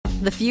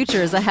The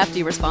future is a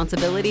hefty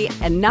responsibility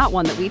and not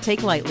one that we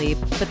take lightly,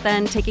 but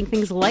then taking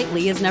things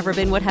lightly has never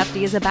been what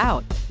Hefty is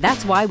about.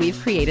 That's why we've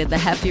created the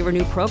Hefty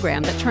Renew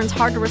program that turns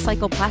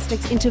hard-to-recycle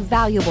plastics into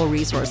valuable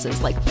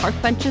resources like park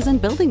benches and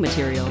building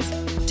materials.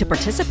 To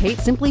participate,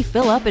 simply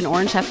fill up an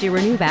orange Hefty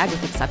Renew bag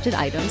with accepted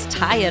items,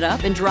 tie it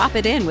up, and drop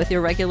it in with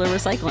your regular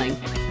recycling.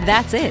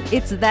 That's it.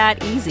 It's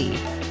that easy.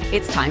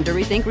 It's time to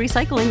rethink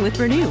recycling with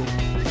Renew.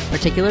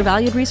 Particular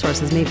valued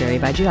resources may vary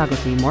by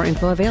geography. More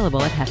info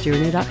available at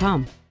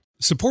heftyrenew.com.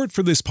 Support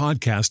for this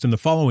podcast and the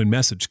following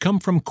message come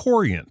from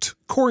Corient.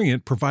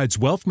 Corient provides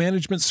wealth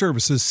management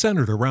services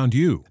centered around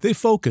you. They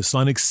focus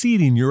on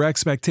exceeding your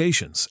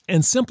expectations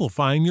and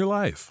simplifying your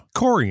life.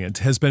 Corient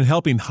has been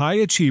helping high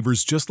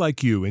achievers just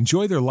like you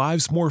enjoy their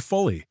lives more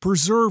fully,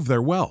 preserve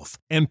their wealth,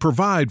 and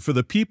provide for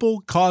the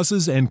people,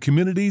 causes, and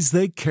communities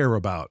they care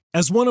about.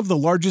 As one of the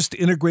largest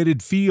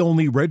integrated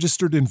fee-only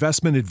registered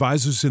investment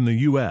advisors in the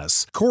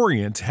U.S.,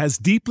 Corient has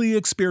deeply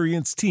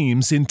experienced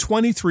teams in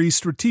 23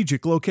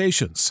 strategic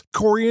locations.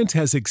 Corient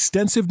has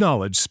extensive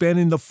knowledge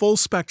spanning the full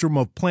spectrum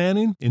of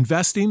planning,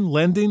 investing,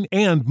 lending,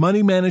 and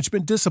money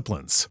management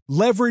disciplines.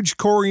 Leverage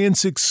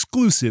Corient's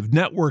exclusive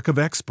network of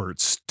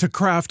experts to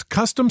craft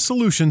custom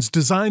solutions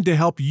designed to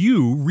help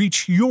you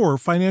reach your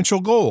financial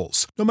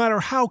goals, no matter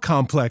how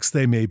complex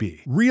they may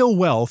be. Real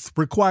wealth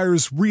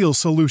requires real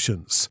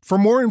solutions. For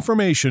more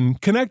information,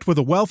 connect with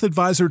a wealth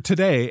advisor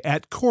today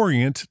at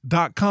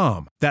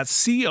Corient.com.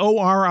 That's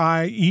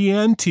Corient.com.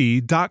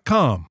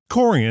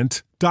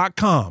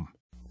 Corient.com.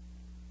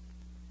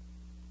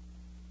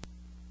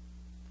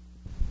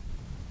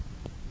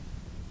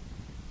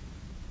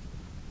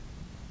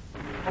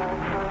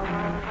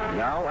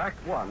 Now,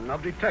 Act One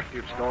of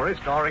Detective Story,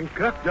 starring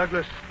Kirk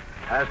Douglas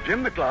as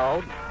Jim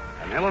McLeod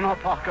and Eleanor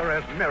Parker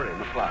as Mary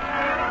McLeod.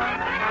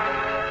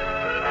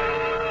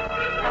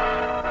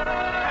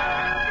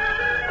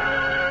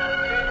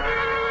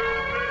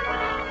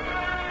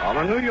 On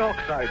a New York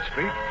side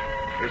street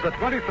is the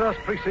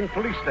 21st Precinct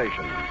Police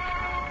Station.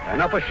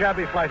 And up a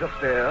shabby flight of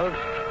stairs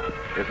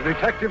is the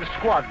detective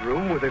squad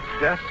room with its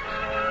desks,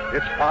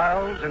 its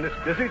files, and its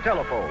busy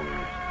telephones.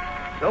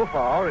 So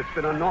far, it's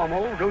been a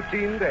normal,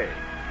 routine day.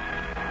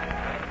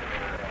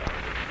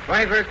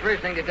 21st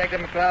Precinct,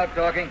 Detective McLeod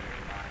talking.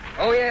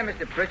 Oh, yeah,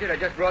 Mr. Pritchard, I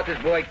just brought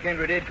this boy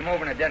Kindred in. Come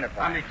over and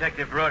identify. I'm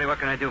Detective Brody. What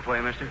can I do for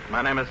you, mister?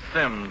 My name is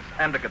Sims,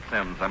 Endicott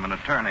Sims. I'm an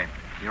attorney.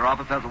 Your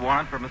office has a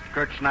warrant for Mr.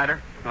 Kurt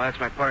Schneider? Oh, that's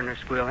my partner,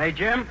 Squeal. Hey,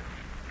 Jim.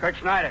 Kurt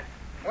Schneider.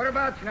 What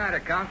about Schneider,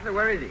 Counselor?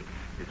 Where is he?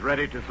 He's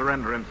ready to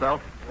surrender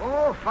himself.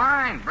 Oh,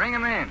 fine. Bring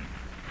him in.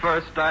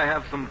 First, I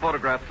have some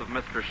photographs of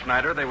Mr.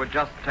 Schneider. They were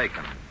just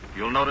taken.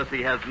 You'll notice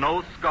he has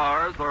no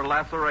scars or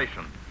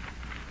lacerations.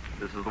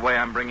 This is the way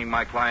I'm bringing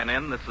my client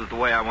in. This is the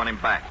way I want him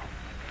back.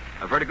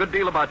 I've heard a good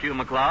deal about you,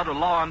 McLeod, a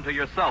law unto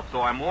yourself,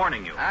 so I'm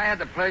warning you. I had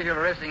the pleasure of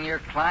arresting your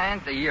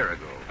client a year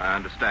ago. I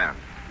understand.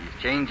 He's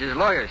changed his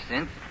lawyer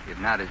since, if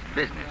not his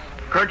business.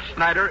 Kurt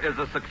Schneider is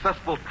a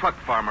successful truck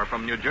farmer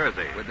from New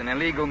Jersey. With an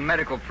illegal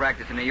medical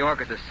practice in New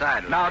York as a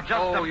side. Now,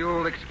 just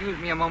you'll excuse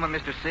me a moment,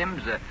 Mr.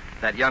 Sims.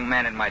 That young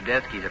man at my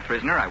desk, he's a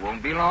prisoner. I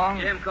won't be long.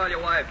 Jim, call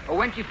your wife. Oh,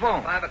 when's she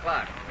phone? 5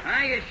 o'clock.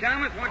 Hiya,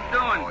 Shamus. What you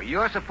doing? Oh,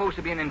 you're supposed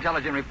to be an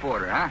intelligent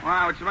reporter, huh?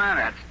 Wow, what's the matter?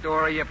 That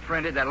story you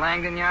printed, that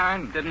Langdon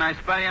yarn? Didn't I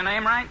spell your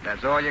name right?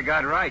 That's all you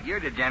got right.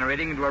 You're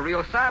degenerating into a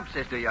real sob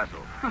sister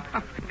yussel.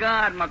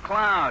 God,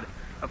 McLeod.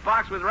 A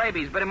fox with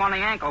rabies bit him on the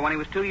ankle when he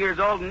was 2 years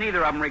old, and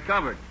neither of them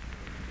recovered.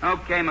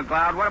 Okay,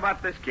 McLeod, what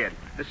about this kid?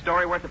 This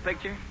story worth a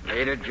picture?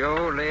 Later,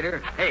 Joe,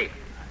 later. Hey,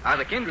 how's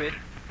the Kindred?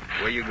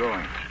 Where you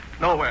going?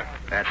 Nowhere.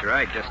 That's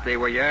right. Just stay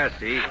where you are,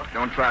 see?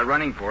 Don't try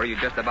running for her. You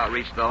just about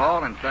reach the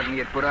hall, and suddenly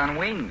you put on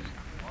wings.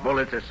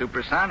 Bullets are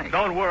supersonic.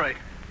 Don't worry.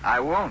 I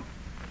won't.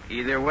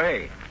 Either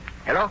way.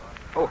 Hello?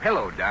 Oh,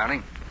 hello,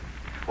 darling.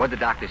 What'd the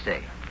doctor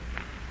say?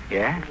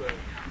 Yeah?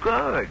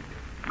 Good.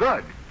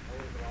 Good.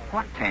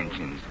 What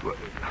tensions?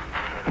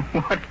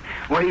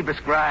 What he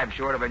prescribed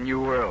short of a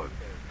new world?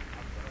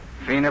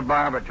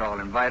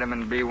 Phenobarbital and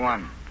vitamin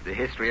B1. The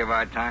history of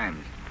our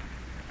times.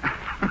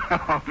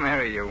 Oh,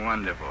 Mary, you're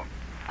wonderful.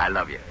 I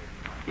love you.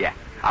 Yeah,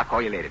 I'll call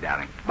you later,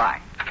 darling.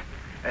 Bye.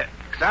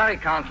 Sorry,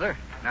 Counselor.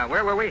 Now,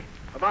 where were we?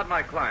 About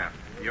my client.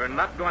 You're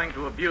not going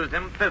to abuse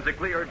him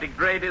physically or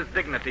degrade his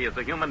dignity as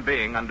a human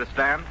being,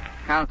 understand?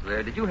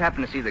 Counselor, did you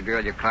happen to see the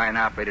girl your client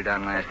operated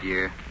on last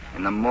year?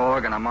 In the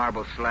morgue on a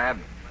marble slab?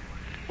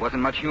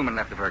 Wasn't much human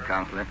left of her,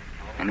 Counselor.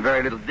 And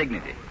very little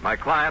dignity. My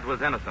client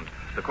was innocent.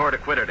 The court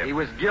acquitted him. He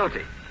was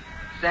guilty.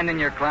 Send in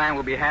your client.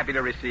 We'll be happy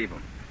to receive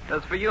him.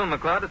 As for you,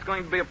 McLeod, it's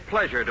going to be a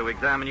pleasure to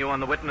examine you on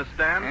the witness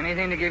stand.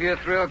 Anything to give you a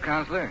thrill,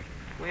 Counselor.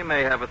 We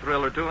may have a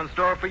thrill or two in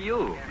store for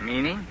you.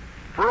 Meaning?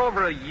 For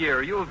over a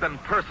year, you have been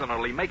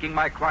personally making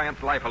my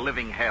client's life a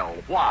living hell.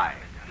 Why?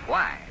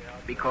 Why?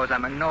 Because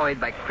I'm annoyed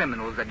by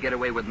criminals that get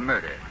away with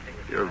murder.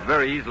 You're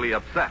very easily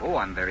upset. Oh,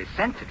 I'm very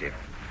sensitive.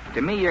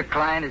 To me, your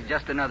client is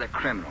just another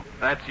criminal.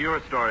 That's your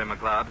story,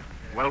 McLeod.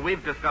 Well,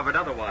 we've discovered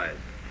otherwise.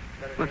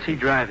 What's he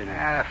driving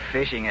at? A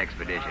fishing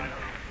expedition.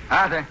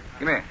 Arthur,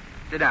 come here.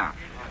 Sit down.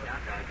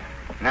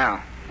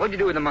 Now, what'd you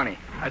do with the money?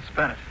 I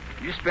spent it.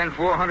 You spent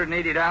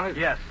 $480?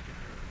 Yes.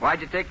 Why'd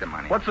you take the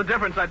money? What's the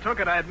difference? I took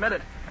it. I admit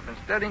it. I've been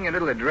studying your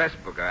little address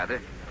book, Arthur.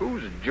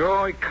 Who's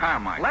Joy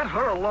Carmichael? Let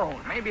her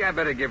alone. Maybe I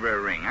better give her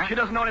a ring, huh? She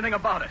doesn't know anything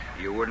about it.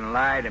 You wouldn't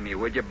lie to me,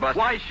 would you, Buster?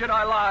 Why should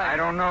I lie? I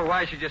don't know.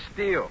 Why should you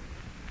steal?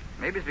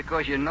 Maybe it's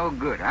because you're no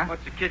good, huh?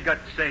 What's the kid got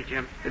to say,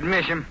 Jim?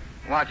 Admit him.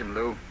 Watch him,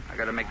 Lou. I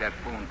gotta make that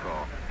phone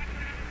call.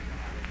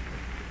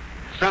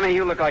 Sonny,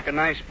 you look like a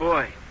nice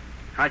boy.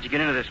 How'd you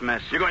get into this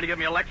mess? You're going to give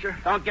me a lecture?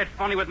 Don't get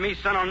funny with me,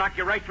 son. I'll knock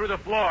you right through the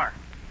floor.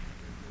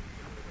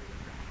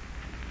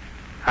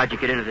 How'd you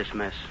get into this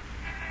mess?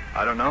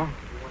 I don't know.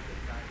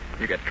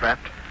 You get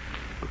trapped?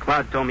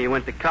 McLeod told me you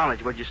went to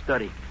college. What'd you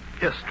study?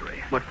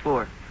 History. What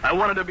for? I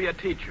wanted to be a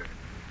teacher.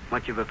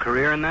 Much of a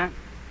career in that?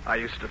 I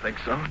used to think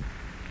so.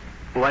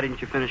 Well, why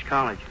didn't you finish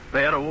college?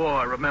 They had a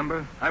war,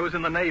 remember? I was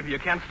in the Navy. You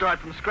can't start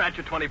from scratch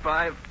at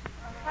 25.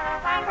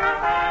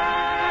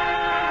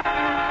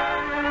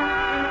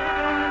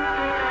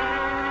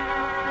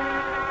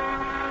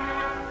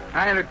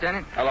 Hi,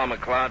 Lieutenant. Hello,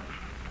 McLeod.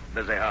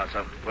 Busy house,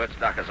 huh? Where's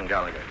Dacus and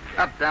Gallagher?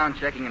 Uptown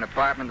checking an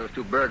apartment, those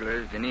two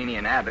burglars, Giannini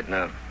and Abbott.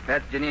 No.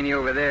 That's Giannini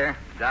over there.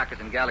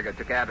 Dacus and Gallagher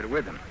took Abbott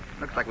with them.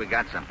 Looks like we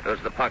got some.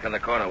 Who's the punk in the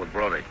corner with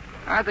Brody?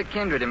 Arthur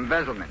Kindred,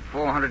 embezzlement,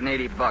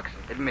 $480.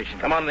 Admission.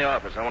 Come on in the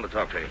office. I want to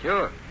talk to you.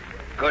 Sure.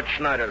 Coach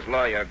Schneider's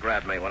lawyer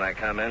grabbed me when I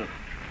come in.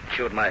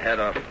 Chewed my head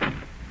off.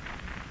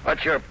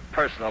 What's your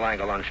personal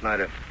angle on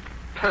Schneider?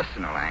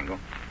 Personal angle.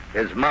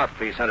 His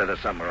mouthpiece entered the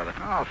something or other.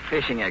 Oh,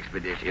 fishing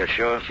expedition. You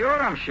sure?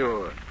 Sure, I'm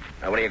sure.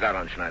 Now, what do you got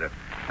on Schneider?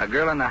 A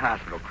girl in the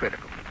hospital,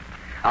 critical.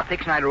 I'll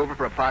take Schneider over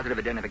for a positive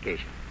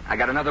identification. I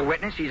got another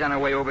witness. She's on her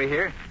way over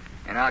here.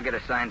 And I'll get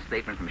a signed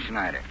statement from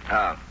Schneider.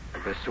 How?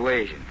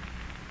 Persuasion.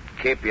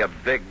 Keep your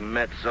big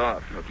mitts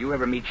off. If you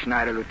ever meet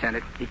Schneider,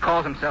 Lieutenant, he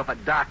calls himself a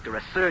doctor,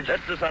 a surgeon.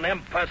 This is an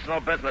impersonal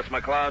business,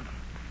 McLeod.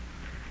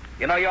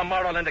 You know, your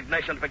moral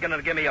indignation is beginning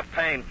to give me a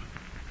pain.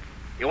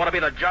 You want to be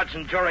the judge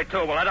and jury, too.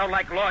 Well, I don't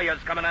like lawyers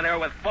coming in here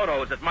with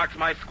photos. It marks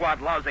my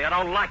squad lousy. I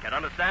don't like it,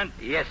 understand?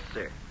 Yes,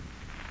 sir.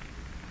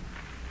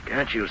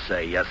 Can't you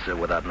say yes, sir,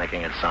 without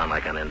making it sound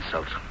like an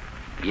insult?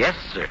 Yes,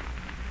 sir.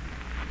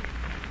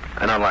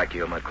 I don't like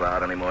you,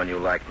 McLeod, any more than you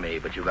like me,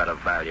 but you got a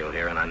value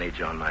here, and I need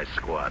you on my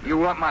squad. You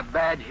want my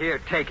badge? Here,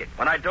 take it.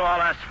 When I do, I'll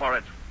ask for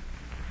it.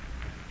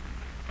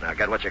 Now,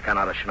 get what you can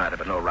out of Schneider,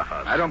 but no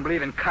roughhouse. I don't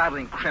believe in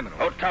coddling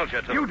criminals. Who tells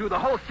you to? You do. The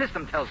whole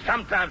system tells you.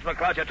 Sometimes,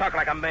 McLeod, you talk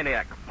like a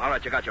maniac. All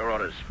right, you got your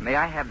orders. May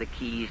I have the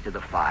keys to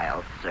the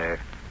file, sir?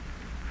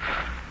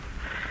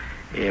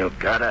 You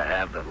gotta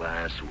have the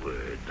last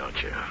word,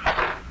 don't you?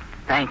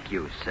 Thank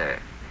you, sir.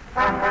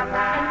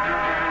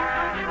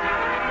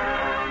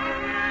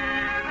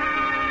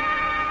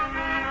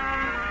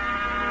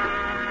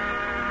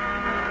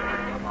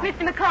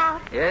 Mr.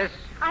 McLeod? Yes?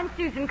 I'm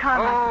Susan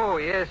Carmichael. Oh,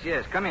 yes.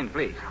 Come in,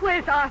 please.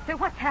 Where's Arthur?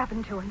 What's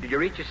happened to him? Did you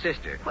reach your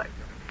sister? What?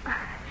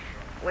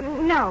 Well,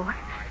 no.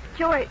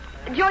 Joy's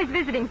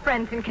visiting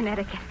friends in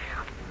Connecticut.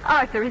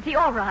 Arthur, is he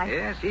all right?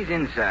 Yes, he's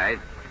inside.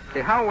 Say,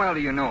 how well do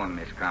you know him,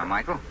 Miss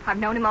Carmichael? I've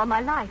known him all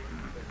my life.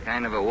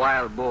 Kind of a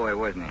wild boy,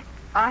 wasn't he?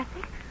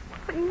 Arthur?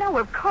 But no,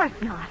 of course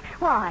not.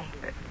 Why?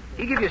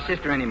 You give your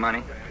sister any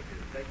money?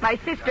 My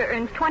sister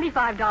earns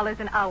 $25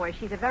 an hour.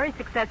 She's a very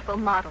successful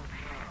model.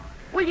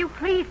 Will you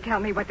please tell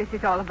me what this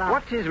is all about?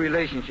 What's his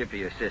relationship to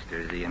your sister?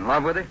 Is he in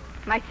love with her?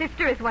 My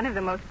sister is one of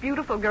the most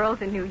beautiful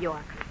girls in New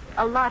York.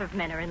 A lot of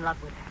men are in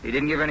love with her. He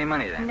didn't give her any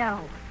money then?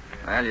 No.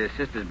 Well, your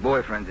sister's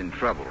boyfriend's in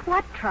trouble.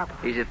 What trouble?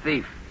 He's a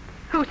thief.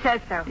 Who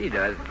says so? He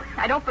does.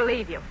 I don't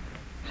believe you.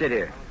 Sit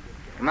here.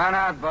 Come on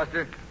out,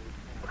 Buster.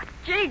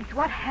 Jiggs,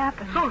 what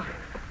happened? Susan!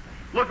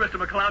 Look,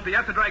 Mr. McLeod, do you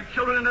have to drag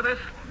children into this?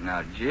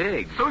 Now,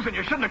 Jiggs. Susan,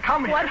 you shouldn't have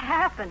come here. What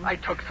happened? I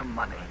took some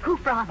money. Who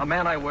from? A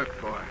man I worked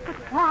for. But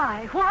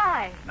why?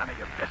 Why? None of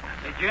your business.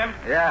 Hey, Jim?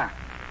 Yeah.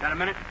 Got a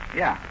minute?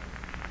 Yeah.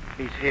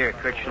 He's here,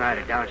 Kurt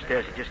Schneider,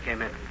 downstairs. He just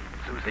came in.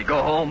 Susie,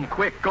 go home,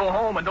 quick. Go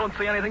home and don't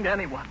say anything to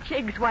anyone.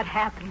 Jiggs, what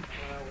happened?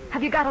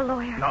 Have you got a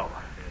lawyer? No.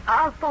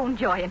 I'll phone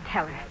Joy and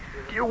tell her.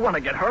 Do you want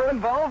to get her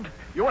involved?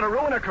 You want to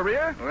ruin her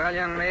career? Well,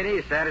 young lady,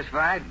 you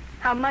satisfied?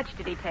 How much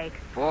did he take?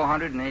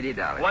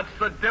 $480. What's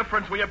the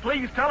difference? Will you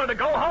please tell her to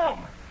go home?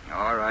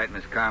 All right,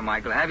 Miss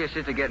Carmichael. Have your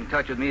sister get in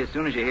touch with me as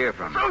soon as you hear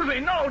from her. Susie,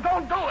 no,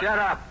 don't do it. Shut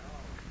up.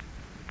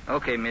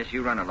 Okay, miss,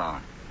 you run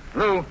along.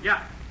 Lou.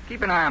 Yeah.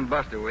 Keep an eye on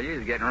Buster, will you?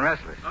 He's getting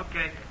restless.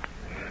 Okay.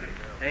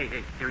 Hey,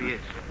 here he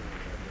is.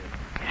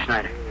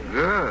 Schneider.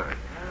 Good.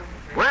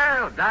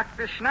 Well,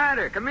 Dr.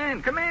 Schneider, come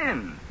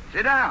in.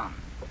 Sit down.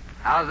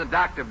 How's the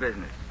doctor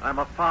business? I'm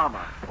a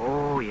farmer.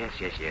 Oh, yes.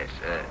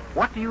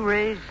 What do you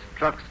raise?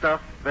 Truck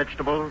stuff,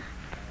 vegetables.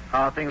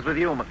 How are things with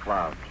you,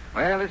 McLeod?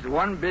 Well, this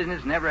one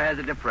business never has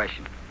a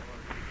depression.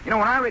 You know,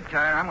 when I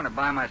retire, I'm going to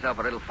buy myself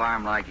a little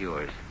farm like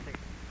yours.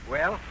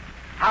 Well,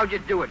 how'd you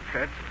do it,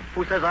 Kurt?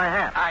 who says I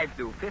have? I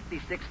do.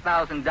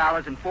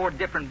 $56,000 in 4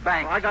 different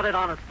banks. I got it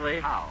honestly.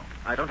 How?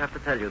 I don't have to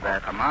tell you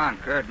that. Oh, come on,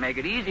 Kurt. Make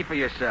it easy for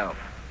yourself.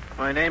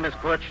 My name is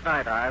Kurt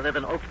Schneider. I live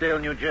in Oakdale,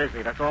 New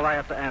Jersey. That's all I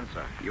have to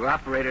answer. You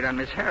operated on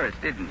Miss Harris,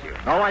 didn't you?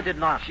 No, I did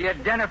not. She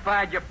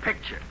identified your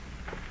picture.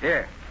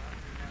 Here.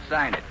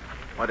 Sign it.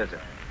 What is it?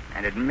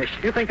 An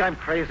admission. You think I'm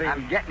crazy?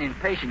 I'm getting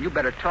impatient. You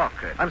better talk,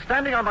 Kurt. I'm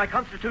standing on my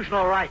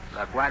constitutional rights.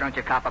 Look, why don't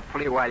you cop a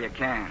plea while you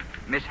can?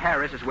 Miss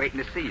Harris is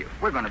waiting to see you.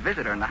 We're going to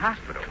visit her in the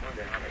hospital.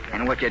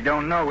 And what you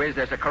don't know is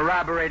there's a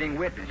corroborating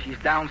witness. She's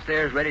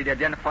downstairs ready to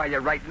identify you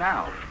right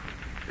now.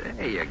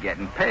 Say, you're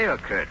getting pale,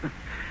 Kurt.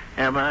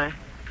 Am I?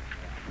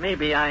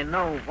 Maybe I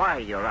know why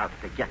you're out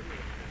to get me.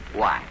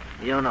 Why?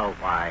 You know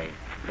why.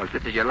 Look,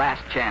 this is your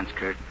last chance,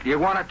 Kurt. Do you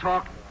want to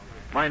talk?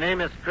 My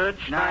name is Kurt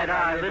Schneider.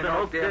 I live in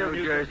Oakdale,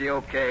 New Jersey.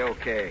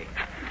 Okay.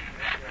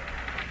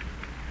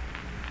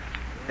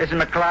 Listen,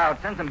 McLeod,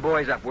 send some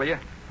boys up, will you?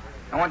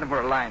 I want them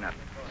for a lineup.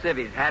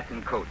 Civvies, hats,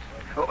 and coats.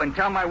 Oh, and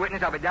tell my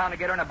witness I'll be down to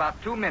get her in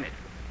about 2 minutes.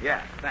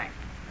 Yeah, thanks.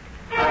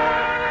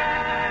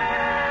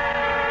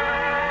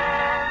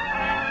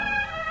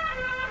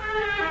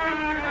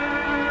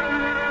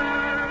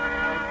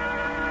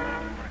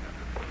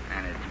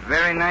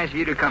 Very nice of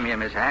you to come here,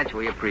 Miss Hatch.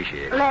 We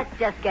appreciate it. Let's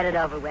just get it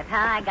over with, huh?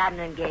 I got an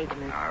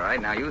engagement. All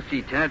right. Now, you'll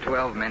see 10 or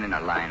 12 men in a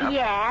lineup.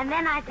 Yeah, and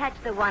then I touch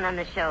the one on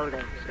the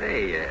shoulder.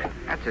 Say,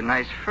 that's a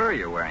nice fur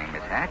you're wearing,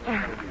 Miss Hatch.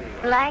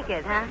 Like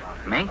it, huh?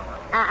 Me?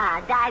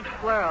 Dyed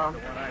squirrel.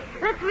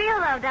 Looks real,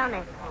 though, don't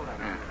it?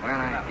 Well,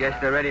 I guess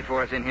they're ready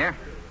for us in here.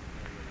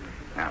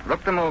 Now,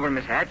 look them over,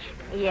 Miss Hatch.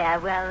 Yeah,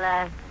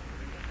 well,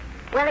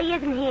 he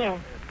isn't here.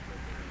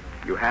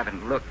 You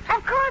haven't looked.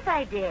 Of course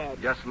I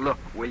did. Just look,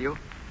 will you?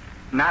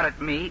 Not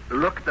at me.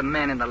 Look at the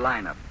men in the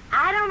lineup.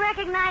 I don't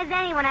recognize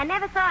anyone. I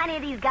never saw any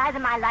of these guys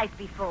in my life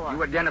before.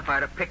 You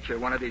identified a picture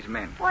of one of these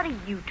men. What are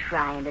you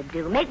trying to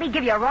do? Make me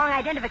give you a wrong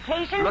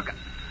identification? Look,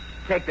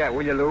 take that,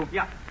 will you, Lou?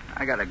 Yeah.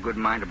 I got a good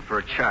mind to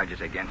prefer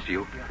charges against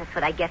you. That's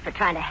what I get for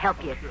trying to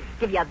help you.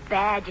 Give you a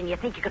badge and you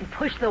think you can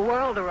push the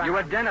world around. You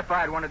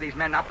identified one of these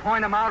men. Now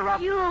point them out or I'll...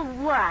 You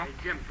what? Hey,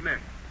 Jim, come here.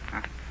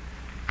 Huh?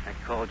 I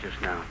called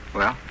just now.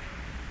 Well?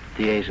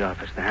 DA's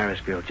office. The Harris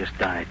girl just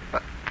died.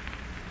 But...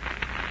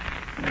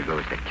 There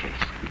goes the case.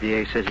 The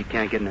DA says he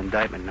can't get an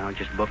indictment now.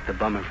 Just book the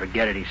bum and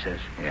forget it, he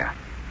says. Yeah,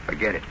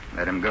 forget it.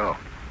 Let him go.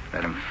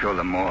 Let him fill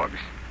the morgues.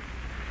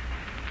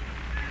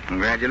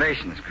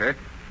 Congratulations, Kurt.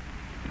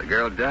 The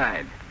girl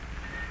died.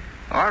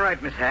 All right,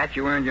 Miss Hatch,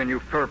 you earned your new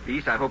fur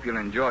piece. I hope you'll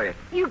enjoy it.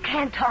 You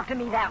can't talk to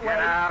me that way. Get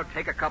out.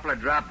 Take a couple of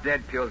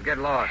drop-dead pills. Get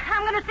lost.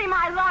 I'm going to see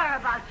my lawyer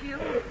about you.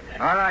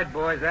 All right,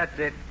 boys, that's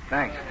it.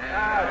 Thanks.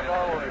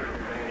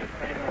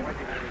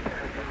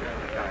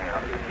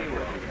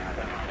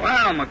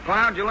 Well,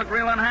 McLeod, you look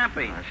real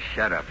unhappy. Oh,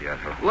 shut up,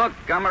 Yussel. Look,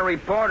 I'm a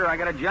reporter. I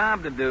got a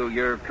job to do.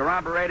 You're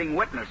corroborating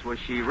witness. Was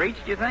she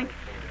reached, you think?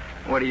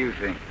 What do you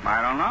think?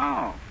 I don't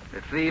know.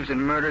 The thieves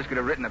and murderers could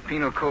have written the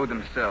penal code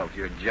themselves.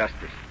 Your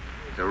justice.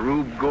 It's a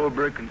Rube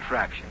Goldberg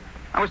contraption.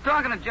 I was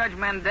talking to Judge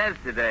Mendez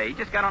today. He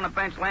just got on the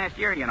bench last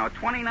year,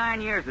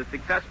 29 years, a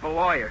successful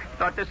lawyer.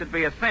 Thought this would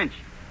be a cinch.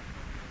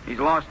 He's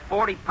lost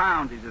 40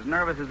 pounds. He's as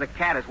nervous as a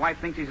cat. His wife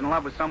thinks he's in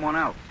love with someone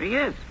else. He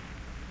is.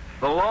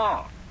 The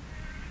law.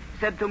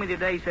 Said to me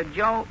today, he said,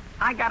 Joe,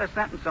 I got to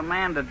sentence a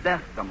man to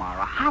death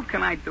tomorrow. How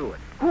can I do it?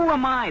 Who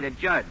am I to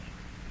judge?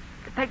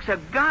 It takes a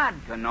God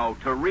to know,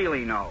 to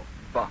really know.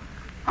 Bunk.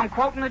 I'm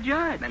quoting the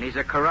judge. And he's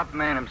a corrupt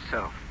man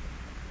himself.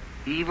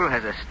 Evil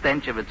has a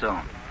stench of its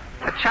own.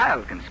 A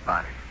child can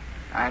spot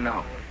it. I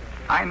know,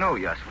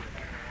 Yussel.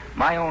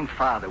 My own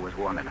father was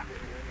one of them.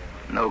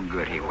 No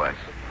good he was.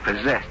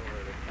 Possessed.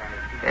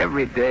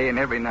 Every day and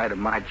every night of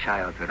my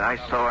childhood, I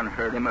saw and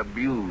heard him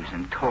abuse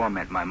and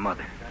torment my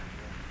mother.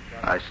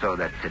 I saw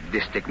that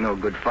sadistic,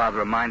 no-good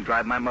father of mine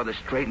drive my mother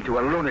straight into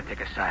a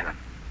lunatic asylum.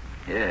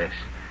 Yes,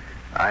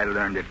 I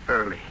learned it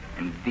early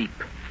and deep.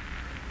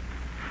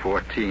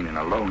 14 and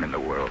alone in the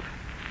world.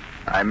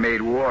 I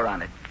made war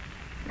on it.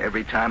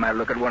 Every time I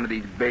look at one of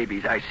these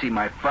babies, I see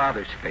my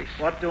father's face.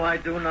 What do I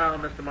do now,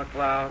 Mr.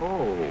 McLeod?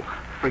 Oh,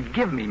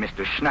 forgive me,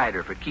 Mr.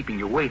 Schneider, for keeping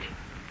you waiting.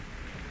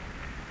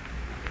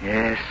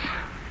 Yes,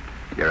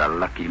 you're a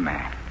lucky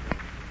man.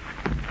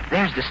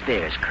 There's the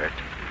stairs, Kurt.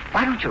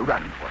 Why don't you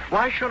run for it?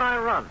 Why should I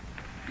run?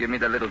 Give me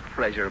the little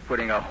pleasure of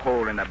putting a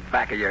hole in the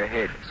back of your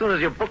head. As soon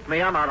as you book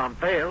me, I'm out on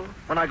bail.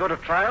 When I go to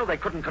trial, they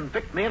couldn't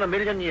convict me in a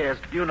million years.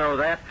 You know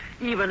that.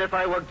 Even if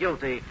I were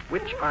guilty,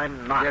 which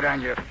I'm not. Get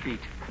on your feet.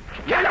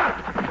 Get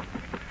up!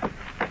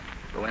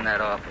 Go in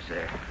that office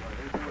there.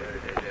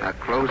 Now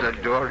close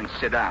that door and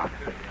sit down.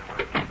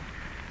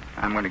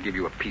 I'm going to give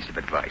you a piece of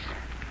advice.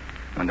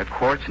 When the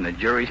courts and the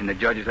juries and the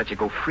judges let you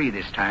go free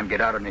this time, get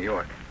out of New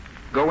York.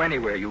 Go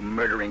anywhere, you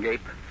murdering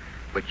ape.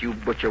 But you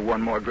butcher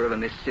one more girl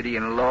in this city,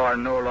 and law or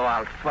no law,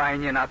 I'll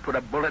find you and I'll put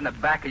a bullet in the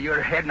back of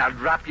your head and I'll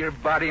drop your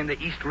body in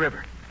the East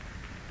River.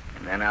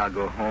 And then I'll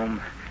go home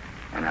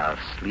and I'll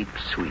sleep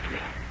sweetly.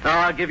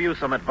 Now, I'll give you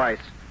some advice.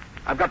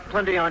 I've got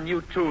plenty on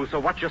you, too, so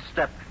watch your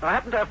step. I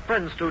happen to have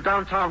friends, too,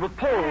 downtown with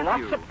pull.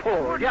 Lots of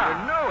pull.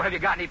 Yeah. No, have you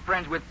got any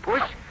friends with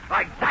push?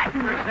 Like that, for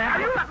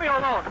example? You let me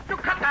alone. You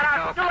cut that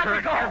out. No, You let me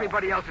Kurt, go.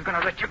 everybody else is going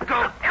to let you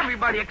go.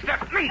 Everybody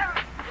except me.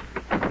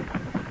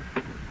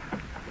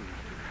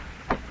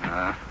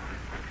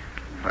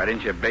 Why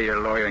didn't you obey your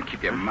lawyer and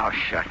keep your mouth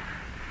shut?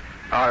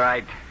 All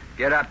right.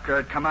 Get up,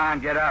 Kurt. Come on,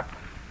 get up.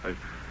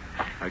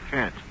 I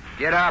can't.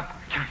 Get up.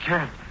 I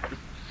can't. There's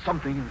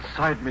something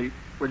inside me.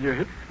 Will you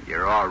hit?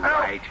 You're all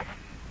right.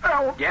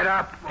 Ow. Get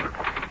up.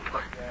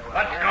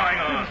 What's going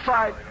on?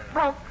 Inside.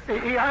 Well, he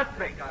hurt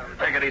me.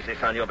 Take it easy,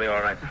 son. You'll be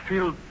all right. I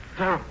feel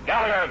terrible.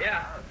 Gallagher.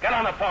 Yeah. Get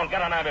on the phone.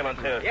 Get an ambulance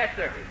here. Yes,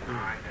 sir.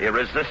 He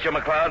resist you,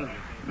 McLeod?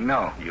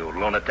 No. You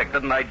lunatic.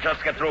 Didn't I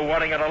just get through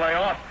warning you to lay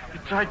off? He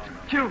tried to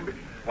kill me.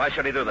 Why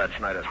should he do that,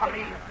 Schneider?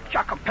 Tommy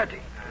Jacopetti.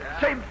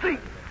 Same thing.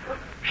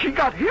 She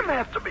got him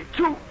after me,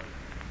 too.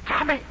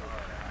 Tommy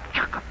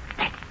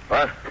Jacopetti.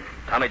 What?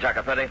 Tommy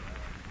Jacopetti?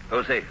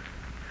 Who's he?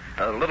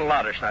 A little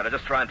louder, Schneider.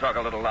 Just try and talk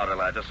a little louder,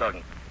 lad, just so I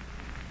can...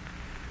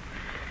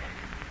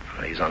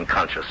 He's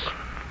unconscious.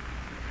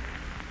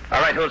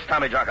 All right, who's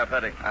Tommy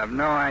Jacopetti? I've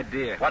no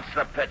idea. What's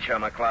the picture,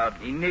 McLeod?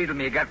 He needled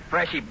me. He got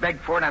fresh. He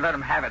begged for it, and I let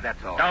him have it,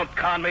 that's all. Don't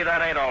con me.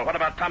 That ain't all. What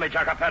about Tommy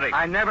Jacopetti?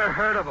 I never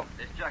heard of him.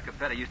 This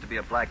Jacopetti used to be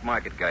a black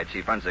market guy,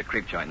 Chief. Runs a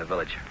creep joint in the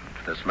village.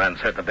 If this man's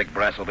hurt, the big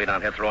brass will be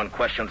down here throwing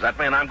questions at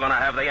me, and I'm going to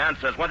have the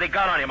answers. What's he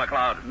got on you,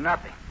 McLeod?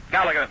 Nothing.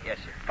 Gallagher. Yes,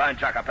 sir. Find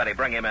Jacopetti.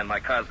 Bring him in. My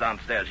car's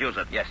downstairs. Use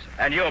it. Yes, sir.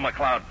 And you,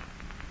 McLeod,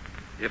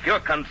 if you're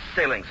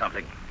concealing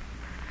something,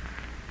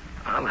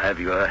 I'll have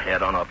your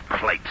head on a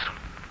plate.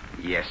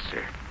 Yes,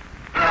 sir.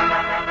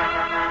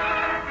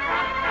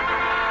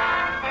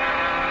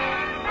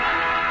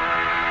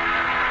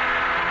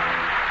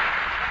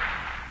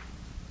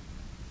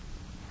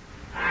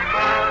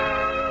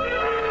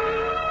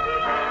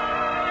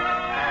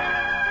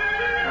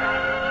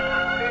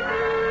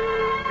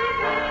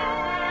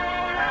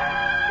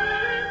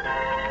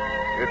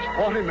 It's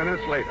 40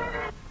 minutes later.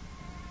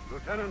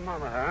 Lieutenant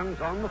Monahan's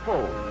on the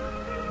phone.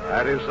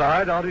 At his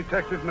side are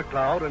Detective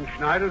McLeod and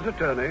Schneider's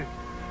attorney,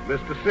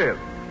 Mr. Sims.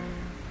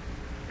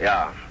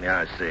 Yeah,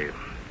 I see.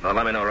 Well,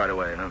 let me know right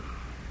away, huh?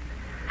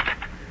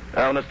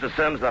 Well, Mr.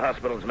 Sims, the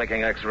hospital's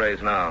making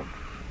x-rays now.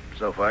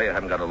 So far, you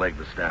haven't got a leg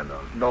to stand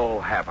on. No,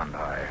 haven't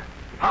I?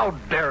 How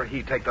dare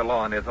he take the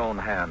law in his own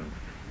hands?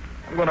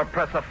 I'm going to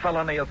press a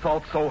felony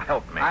assault, so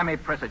help me. I may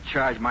press a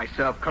charge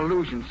myself.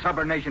 Collusion,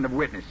 subornation of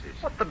witnesses.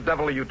 What the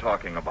devil are you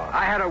talking about?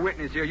 I had a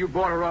witness here. You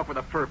bought her off with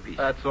a fur piece.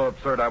 That's so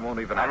absurd I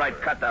won't even... All right,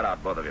 cut that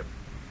out, both of you.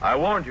 I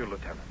warned you,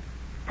 Lieutenant.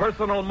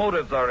 Personal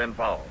motives are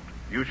involved.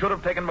 You should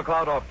have taken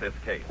McLeod off this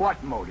case.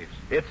 What motives?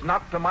 It's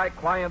not to my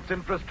client's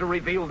interest to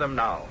reveal them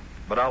now.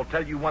 But I'll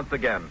tell you once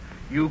again,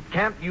 you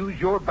can't use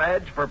your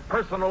badge for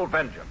personal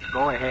vengeance.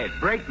 Go ahead.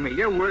 Break me.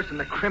 You're worse than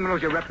the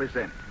criminals you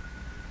represent.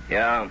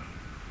 Yeah.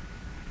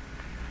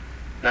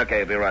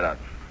 Okay, be right out.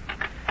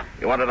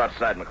 You want it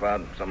outside,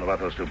 McLeod? Something about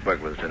those two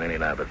burglars, Janine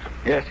and Abbott.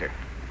 Yes, sir.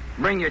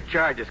 Bring your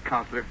charges,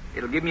 Counselor.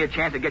 It'll give me a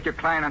chance to get your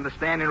client on the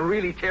stand and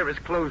really tear his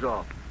clothes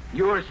off.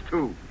 Yours,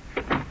 too.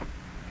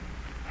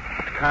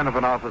 What kind of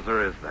an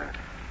officer is that?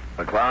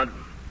 McLeod?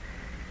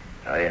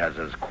 He has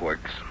his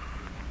quirks.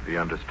 The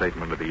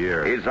understatement of the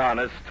year. He's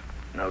honest.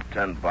 No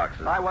 10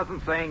 boxes. I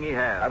wasn't saying he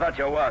had. I thought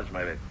you was,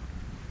 maybe.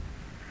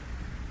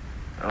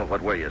 Oh,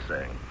 what were you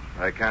saying?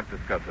 I can't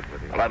discuss it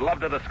with you. Well, I'd love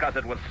to discuss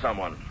it with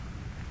someone.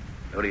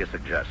 Who do you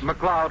suggest?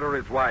 McLeod or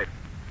his wife.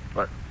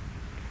 What?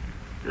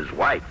 His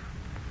wife?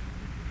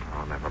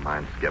 Oh, never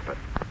mind. Skip it.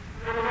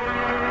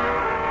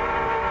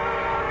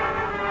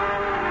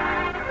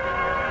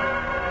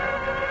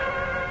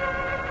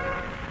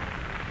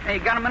 Hey,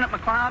 got a minute,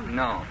 McLeod?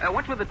 No.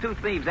 What's with the two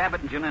thieves,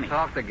 Abbott and Giannini?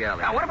 Talk to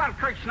Gallagher. Now, what about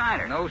Kurt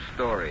Schneider? No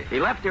story. He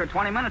left here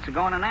 20 minutes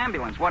ago in an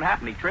ambulance. What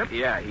happened? He tripped?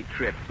 Yeah, he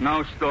tripped.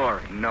 No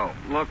story. No.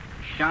 Look,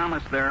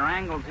 Shamus, there are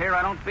angles here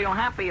I don't feel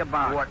happy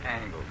about. What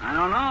angles? I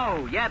don't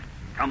know yet.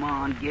 Come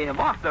on, give.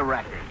 Off the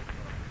record.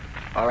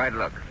 All right,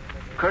 look.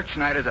 Kurt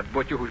Schneider's a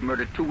butcher who's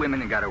murdered 2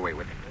 women and got away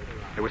with it.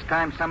 There was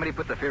time somebody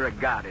put the fear of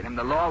God in him.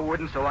 The law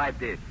wouldn't, so I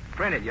did.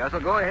 Print it,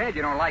 Yussel. Go ahead.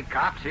 You don't like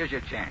cops. Here's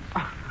your chance.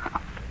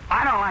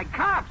 I don't like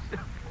cops.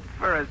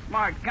 For a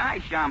smart guy,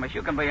 Shamus,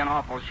 you can be an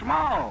awful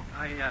schmo.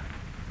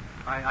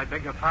 I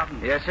beg your pardon.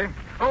 Yes, sir?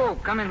 Oh,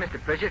 come in, Mr.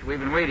 Pritchett. We've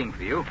been waiting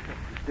for you.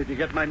 Did you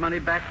get my money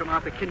back from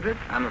Arthur Kindred?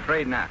 I'm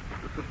afraid not.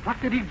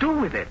 What did he do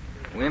with it?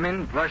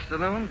 Women, plush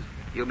saloons.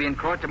 You'll be in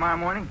court tomorrow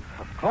morning?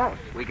 Of course.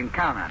 We can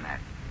count on that.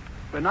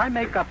 When I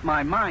make up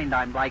my mind,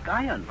 I'm like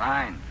iron.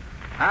 Fine.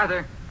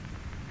 Arthur,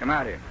 come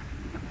out here.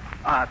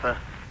 Arthur,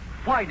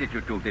 why did you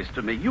do this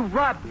to me? You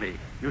robbed me.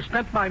 You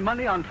spent my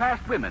money on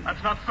fast women.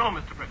 That's not so,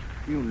 Mr. Pritchett.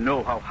 You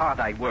know how hard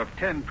I work,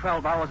 10,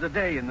 12 hours a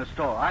day in the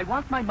store. I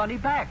want my money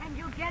back. And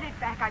you'll get it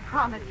back, I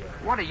promise you.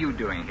 What are you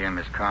doing here,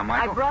 Miss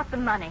Carmichael? I brought the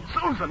money.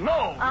 Susan,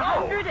 no,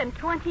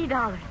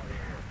 $120.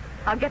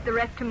 I'll get the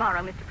rest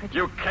tomorrow, Mr. Pritchett.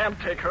 You can't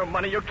take her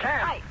money. You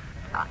can't.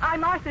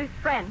 I'm Arthur's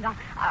friend.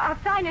 I'll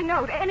sign a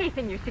note,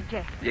 anything you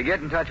suggest. You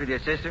get in touch with your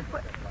sister?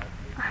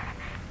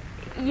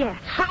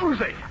 Yes.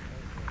 Susie!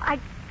 I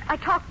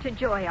talked to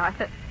Joy,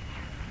 Arthur.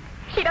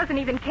 She doesn't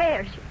even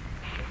care.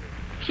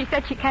 She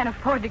said she can't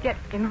afford to get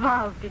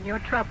involved in your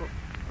trouble.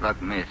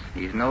 Look, miss,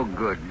 he's no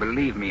good.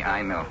 Believe me,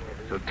 I know.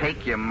 So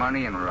take your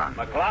money and run.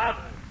 McLeod?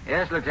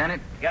 Yes,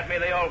 Lieutenant? Get me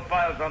the old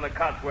files on the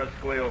Cotsworth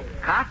squeal.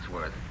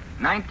 Cotsworth?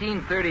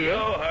 1938? You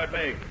heard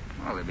me.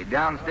 Well, they'll be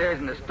downstairs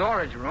in the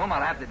storage room.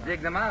 I'll have to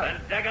dig them out.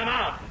 Then dig them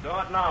out. Do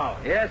it now.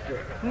 Yes,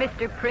 sir.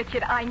 Mr.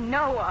 Pritchett, I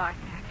know Arthur.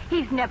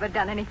 He's never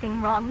done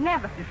anything wrong,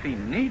 never. If he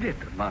needed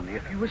the money,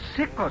 if he was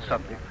sick or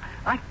something,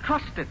 I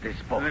trusted this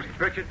boy. Mr.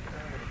 Pritchett?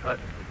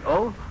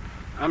 Oh?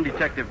 I'm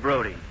Detective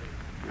Brody.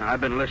 Now, I've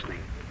been listening.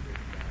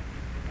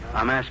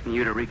 I'm asking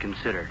you to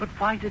reconsider. But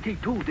why did he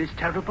do this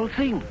terrible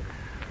thing?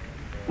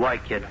 Why,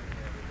 kid?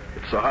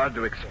 It's so hard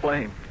to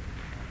explain.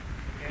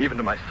 Even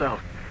to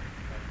myself.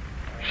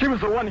 She was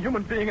the one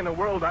human being in the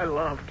world I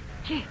loved.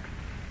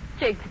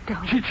 Jake,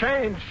 don't. She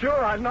changed.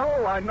 Sure, I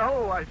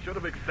know. I should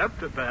have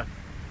accepted that.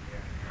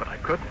 But I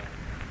couldn't.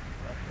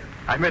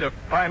 I made a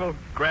final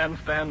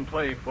grandstand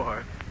play for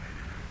her.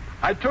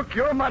 I took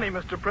your money,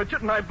 Mr.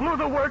 Pritchett, and I blew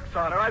the works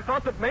on her. I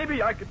thought that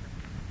maybe I could...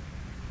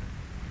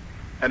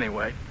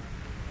 Anyway,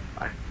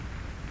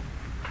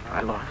 I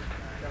lost.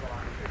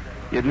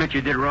 You admit you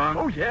did wrong?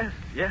 Oh, yes.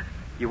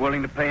 You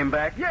willing to pay him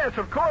back? Yes,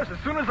 of course, as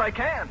soon as I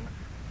can.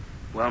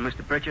 Well,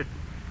 Mr. Pritchett,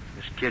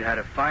 this kid had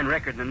a fine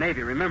record in the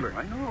Navy, remember?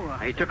 I know.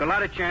 He took a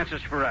lot of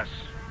chances for us.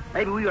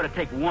 Maybe we ought to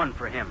take one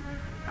for him.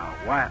 Now,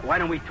 why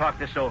don't we talk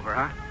this over,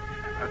 huh?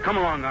 Come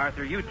along,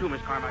 Arthur. You too,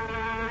 Miss Carmichael.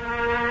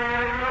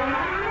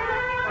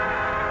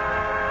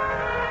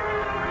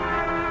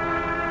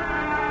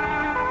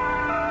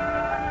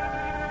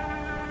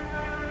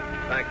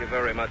 Thank you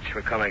very much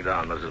for coming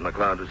down, Mrs.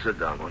 McLeod. Sit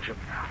down, won't you?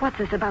 What's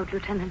this about,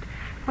 Lieutenant?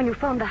 When you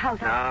phoned the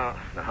house... No,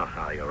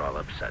 you're all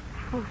upset.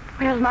 Oh,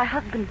 where's my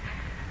husband?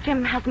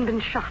 Jim hasn't been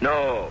shot.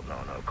 No,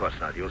 of course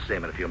not. You'll see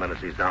him in a few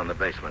minutes. He's down in the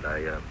basement.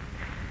 I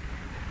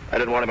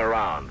didn't want him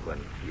around when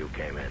you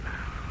came in.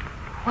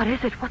 What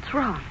is it? What's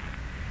wrong?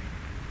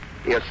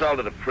 He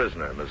assaulted a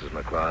prisoner, Mrs.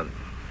 McLeod.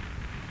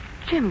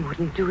 Jim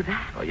wouldn't do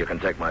that. Oh, you can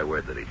take my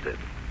word that he did.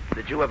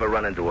 Did you ever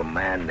run into a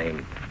man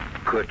named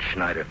Kurt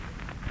Schneider?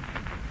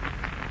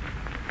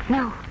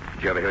 No.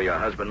 Did you ever hear your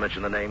husband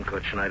mention the name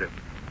Kurt Schneider?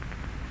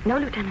 No,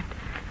 Lieutenant.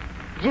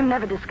 Jim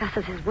never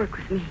discusses his work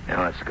with me. No,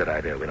 that's a good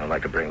idea. We don't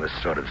like to bring this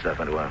sort of stuff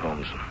into our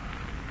homes.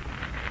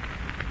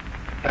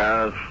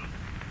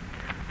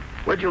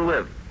 Where'd you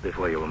live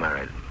before you were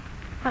married?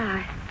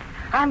 Why,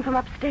 I'm from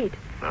upstate.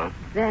 No?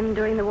 Then,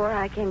 during the war,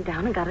 I came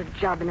down and got a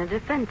job in a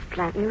defense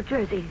plant in New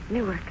Jersey,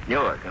 Newark.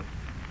 Newark, huh?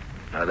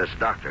 Now, this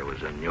doctor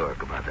was in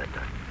Newark about that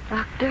time.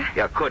 Doctor?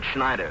 Yeah, Kurt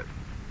Schneider.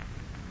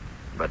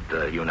 But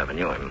you never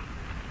knew him.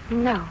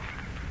 No.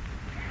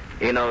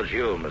 He knows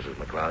you, Mrs.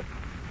 McLeod.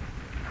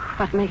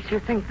 What makes you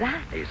think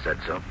that? He said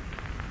so.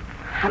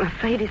 I'm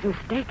afraid he's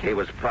mistaken. He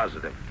was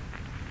positive.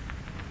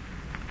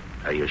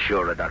 Are you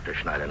sure Dr.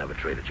 Schneider never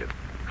treated you?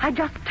 I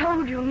just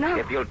told you no.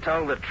 If you'll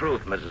tell the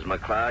truth, Mrs.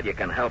 McLeod, you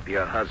can help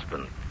your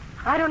husband.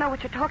 I don't know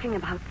what you're talking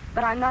about,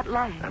 but I'm not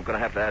lying. I'm going to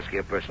have to ask you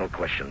a personal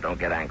question. Don't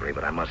get angry,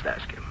 but I must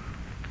ask you.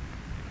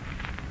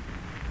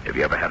 Have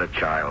you ever had a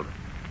child?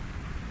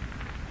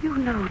 You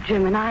know,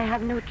 Jim, and I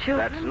have no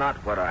children. That's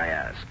not what I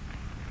asked.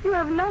 You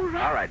have no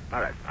right.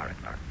 All right.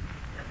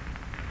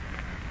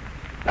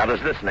 Now,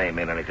 does this name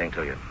mean anything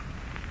to you?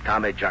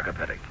 Tommy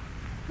Jacopetti.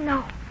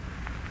 No.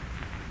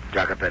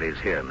 Jacopetti's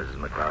here, Mrs.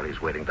 McLeod.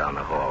 He's waiting down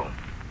the hall.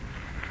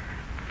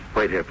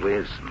 Wait here,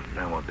 please.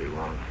 That won't be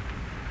long.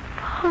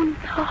 Oh,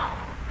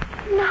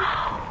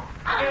 no.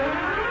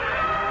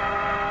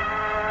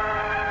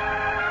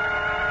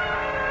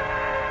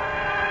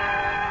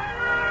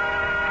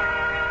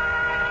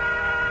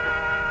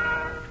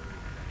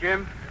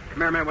 Jim, come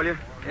here a minute, will you?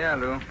 Yeah,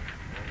 Lou.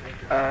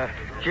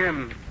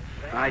 Jim,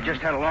 I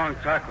just had a long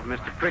talk with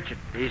Mr. Pritchett.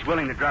 He's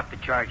willing to drop the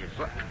charges.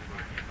 What?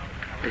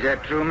 Is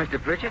that true, Mr.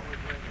 Pritchett?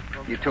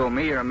 You told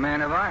me you're a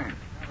man of iron.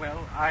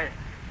 Well,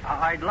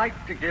 I'd like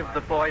to give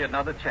the boy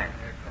another chance.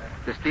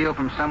 To steal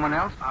from someone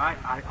else?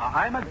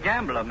 I'm a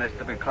gambler,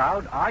 Mr.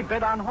 McLeod. I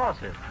bet on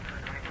horses.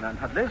 Now,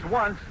 this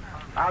once,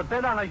 I'll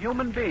bet on a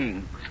human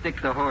being.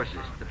 Stick to horses.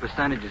 The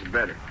percentage is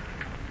better.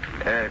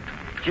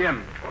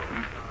 Jim,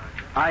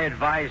 I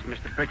advised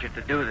Mr. Pritchett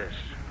to do this.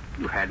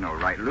 You had no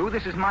right, Lou.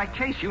 This is my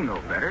case. You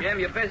know better. Jim,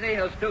 you busy?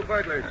 Those two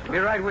burglars. Be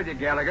right with you,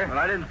 Gallagher. Well,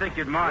 I didn't think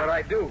you'd mind. What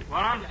I do? Well,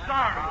 I'm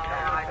sorry.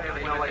 I never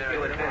know what you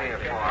were here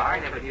for. I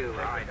never knew.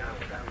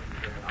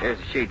 Here's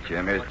the sheet,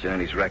 Jim. Here's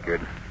Jenny's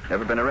record.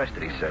 Never been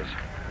arrested, he says.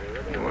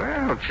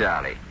 Well,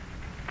 Charlie.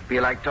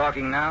 Feel like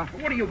talking now?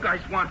 What do you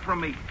guys want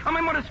from me? I'm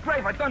in with a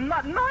scrape. I've done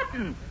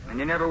nothing. And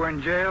you never were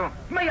in jail?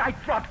 Me, I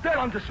dropped dead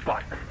on the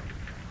spot.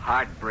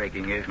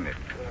 Heartbreaking, isn't it?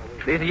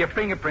 These are your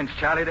fingerprints,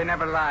 Charlie. They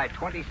never lie.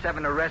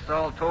 27 arrests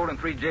all told and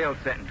 3 jail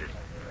sentences.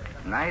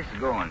 Nice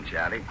going,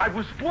 Charlie. I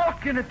was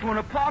walking into an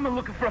apartment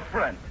looking for a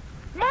friend.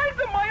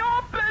 Minding my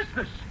own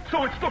business.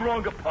 So it's the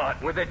wrong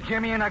apartment. With a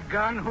Jimmy and a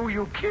gun? Who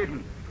you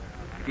kidding?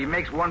 If he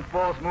makes one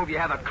false move, you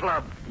have a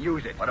club.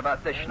 Use it. What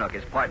about this schnook,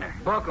 his partner?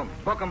 Book 'em.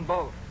 Book 'em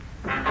both.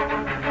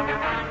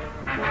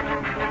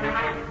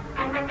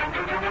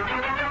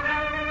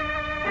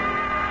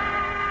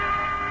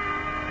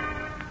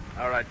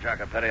 All right,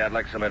 Jacopetti, I'd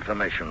like some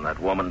information. That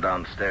woman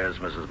downstairs,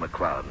 Mrs.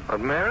 McLeod. But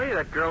Mary,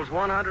 that girl's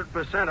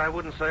 100%. I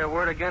wouldn't say a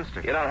word against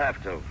her. You don't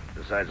have to.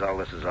 Besides, all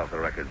this is off the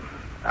record.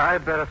 I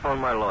better phone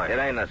my lawyer. It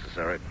ain't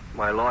necessary.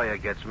 My lawyer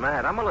gets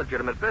mad. I'm a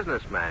legitimate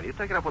businessman. You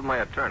take it up with my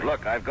attorney.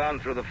 Look, I've gone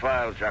through the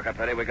files,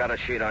 Jacopetti. We got a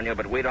sheet on you,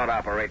 but we don't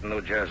operate in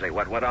New Jersey.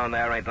 What went on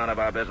there ain't none of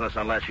our business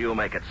unless you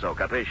make it so,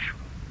 capiche?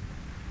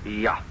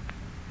 Yeah.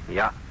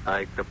 Yeah,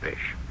 I capiche.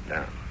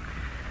 Yeah.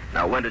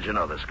 Now, when did you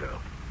know this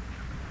girl?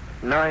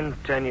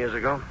 9-10 years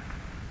ago.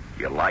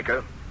 You like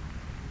her?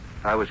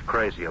 I was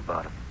crazy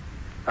about her.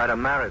 I'd have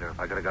married her if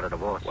I could have got a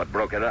divorce. What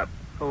broke it up?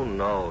 Who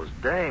knows?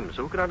 Dames.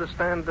 Who can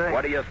understand dames?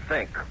 What do you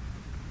think?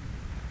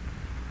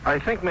 I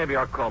think maybe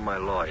I'll call my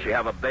lawyer. She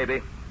have a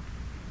baby?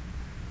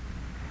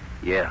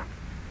 Yeah.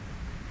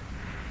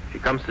 She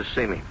comes to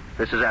see me.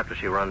 This is after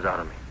she runs out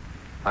of me.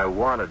 I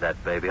wanted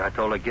that baby. I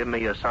told her, give me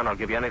your son. I'll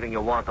give you anything you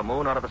want, the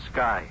moon out of the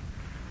sky.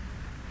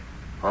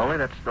 Only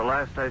that's the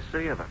last I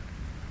see of her.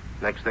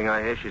 Next thing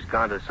I hear, she's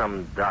gone to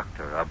some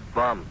doctor, a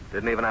bum.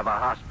 Didn't even have a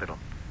hospital.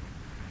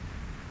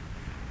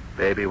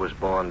 Baby was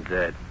born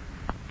dead.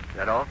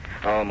 That all?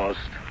 Almost.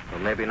 Well,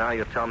 maybe now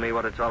you'll tell me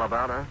what it's all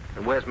about, huh?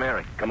 And where's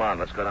Mary? Come on,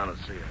 let's go down and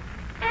see her.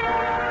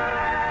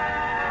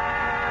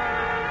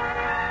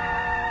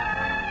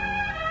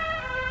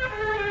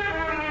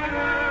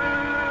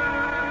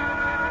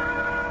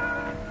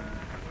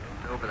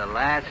 So for the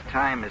last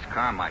time, Miss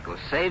Carmichael,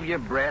 save your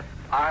breath.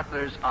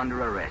 Arthur's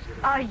under arrest.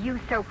 Are you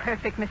so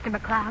perfect, Mr.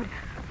 McLeod?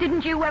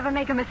 Didn't you ever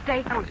make a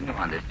mistake? I was new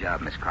on this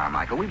job, Miss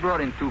Carmichael. We brought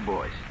in 2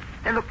 boys.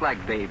 They looked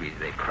like babies.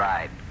 They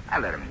cried. I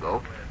let them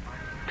go.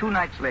 2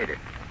 nights later.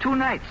 2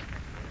 nights.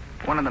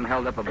 One of them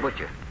held up a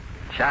butcher.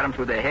 Shot him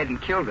through the head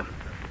and killed him.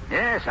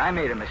 Yes, I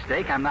made a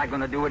mistake. I'm not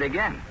going to do it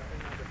again.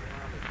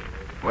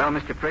 Well,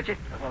 Mr. Pritchett?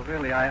 Well,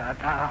 really,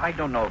 I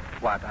don't know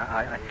what.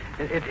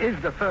 It is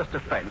the first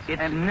offense.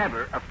 It's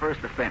never a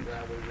first offense.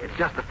 It's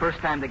just the first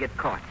time they get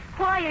caught.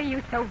 Why are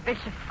you so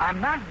vicious?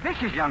 I'm not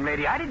vicious, young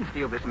lady. I didn't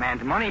steal this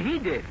man's money. He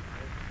did.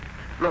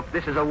 Look,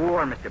 this is a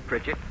war, Mr.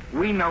 Pritchett.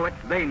 We know it,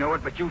 they know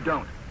it, but you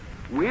don't.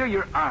 We're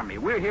your army.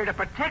 We're here to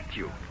protect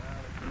you.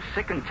 I'm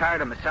sick and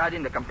tired of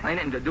massaging the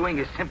complainant into doing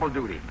his simple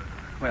duty.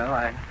 Well,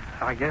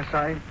 I guess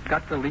I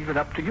got to leave it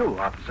up to you,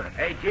 officer.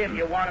 Hey, Jim,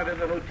 you wanted in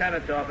the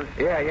lieutenant's office.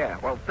 Yeah.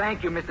 Well,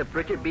 thank you, Mr.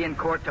 Pritchett. Be in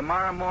court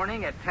tomorrow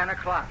morning at 10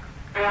 o'clock.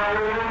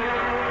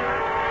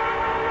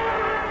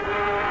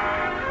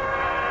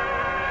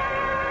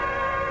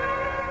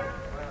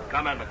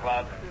 Come in,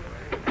 McLeod.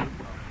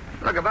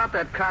 Look, about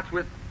that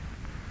Cotsworth...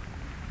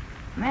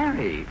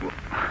 Mary,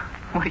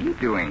 what are you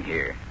doing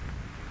here?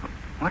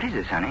 What is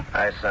this, honey?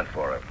 I sent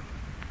for her.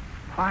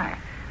 Why?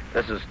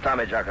 This is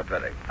Tommy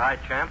Jacopetti. Hi,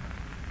 champ.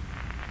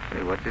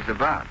 Say, what's this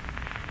about?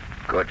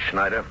 Good,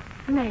 Schneider.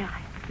 May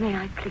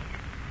I, please?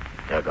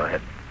 Yeah, go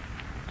ahead.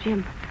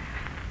 Jim,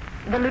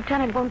 the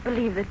lieutenant won't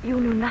believe that you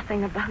knew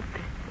nothing about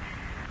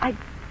this.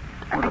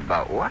 What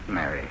about what,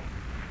 Mary?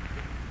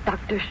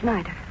 Dr.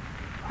 Schneider.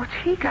 What's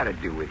he got to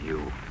do with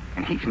you?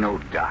 And he's no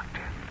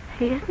doctor.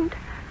 He isn't?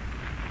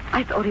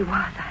 I thought he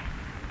was.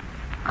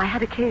 I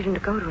had occasion to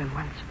go to him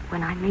once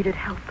when I needed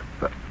help.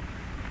 But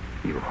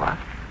you what?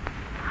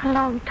 A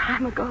long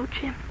time ago,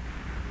 Jim.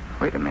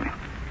 Wait a minute.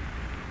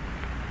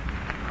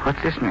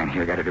 What's this man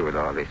here got to do with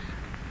all this?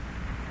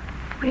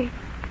 We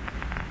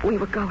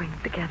were going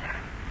together.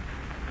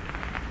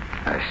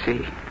 I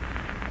see.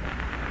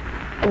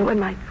 And when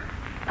my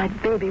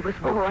baby was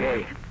born...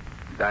 Okay.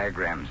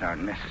 Diagrams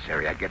aren't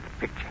necessary. I get the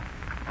picture.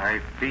 I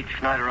beat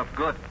Schneider up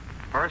good,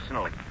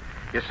 personally.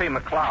 You see,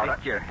 McLeod...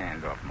 Take your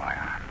hand off my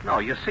arm. No,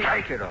 you see...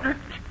 Take it off.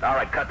 All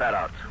right, cut that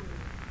out.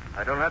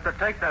 I don't have to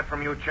take that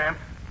from you, champ.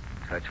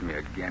 Touch me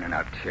again and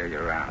I'll tear you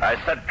around. I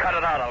said cut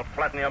it out. I'll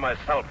flatten you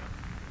myself.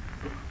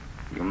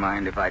 You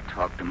mind if I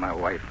talk to my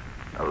wife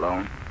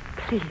alone?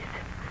 Please.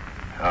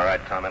 All right,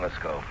 Tommy, let's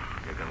go.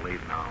 You can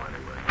leave now,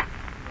 anyway.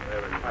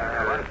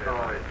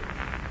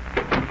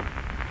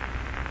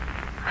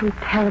 I'm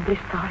terribly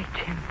sorry,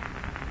 Jim.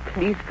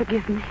 Please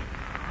forgive me.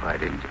 Why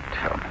didn't you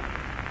tell me?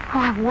 Oh,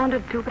 I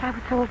wanted to, but I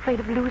was so afraid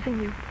of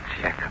losing you.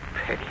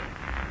 Jacopetti.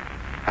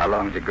 How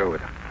long did you go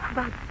with him?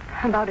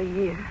 About a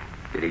year.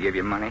 Did he give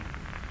you money?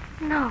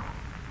 No.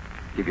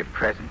 Give you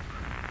presents?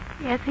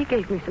 Yes, he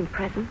gave me some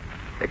presents.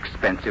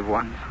 Expensive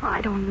ones?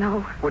 I don't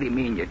know. What do you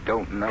mean you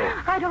don't know?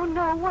 I don't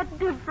know. What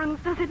difference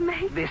does it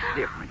make? This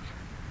difference.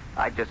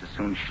 I'd just as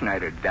soon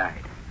Schneider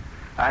died.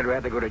 I'd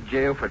rather go to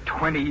jail for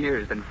 20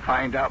 years than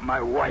find out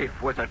my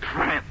wife was a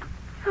tramp.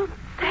 Don't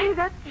say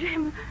that,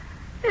 Jim.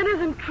 It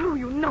isn't true.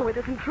 You know it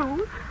isn't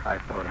true. I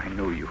thought I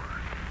knew you.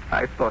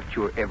 I thought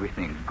you were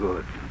everything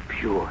good and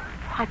pure.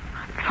 I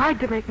tried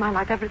to make my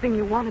life everything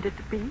you wanted it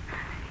to be.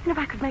 And if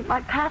I could make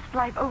my past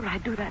life over,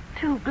 I'd do that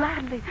too,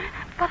 gladly.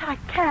 But I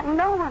can't.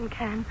 No one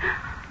can.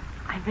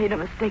 I made a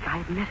mistake, I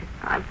admit it.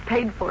 I've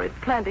paid for it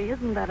plenty.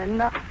 Isn't that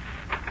enough?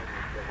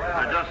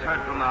 I just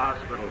heard from the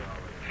hospital.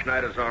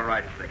 Schneider's all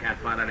right. They can't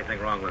find anything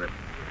wrong with him.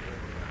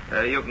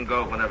 You can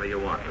go whenever you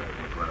want.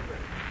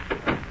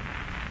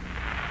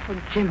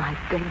 Oh, Jim, I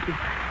beg you,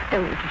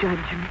 don't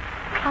judge me.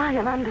 Try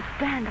and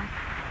understand.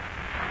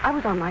 I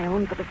was on my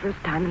own for the first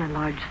time in a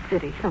large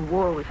city. The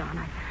war was on.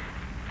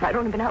 I'd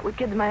only been out with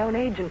kids my own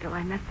age until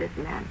I met this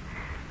man.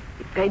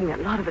 He paid me a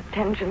lot of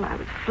attention. I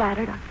was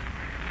flattered.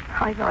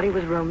 I thought he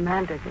was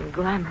romantic and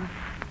glamorous.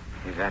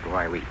 Is that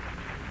why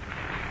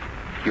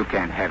you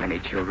can't have any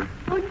children?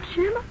 Oh,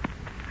 Jim,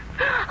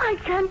 I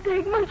can't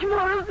take much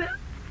more of this.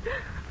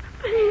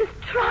 Please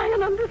try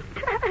and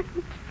understand.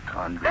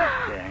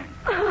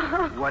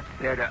 Understand? What's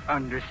there to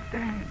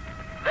understand?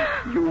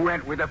 You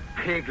went with a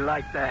pig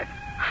like that.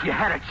 You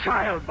had a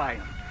child by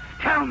him.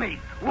 Tell me,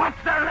 what's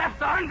there left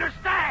to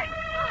understand?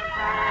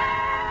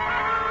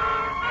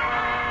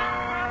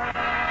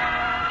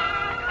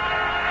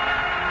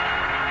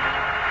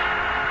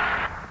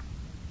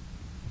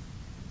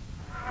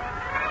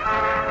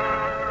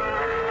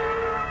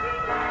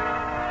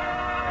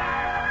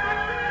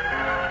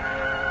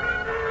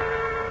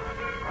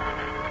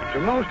 To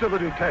most of the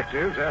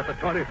detectives at the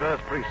 21st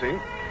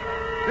Precinct,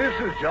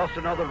 this is just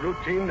another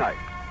routine night.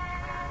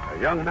 A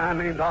young man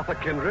named Arthur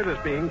Kindred is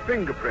being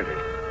fingerprinted.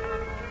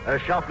 A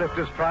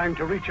shoplifter's trying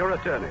to reach your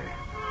attorney.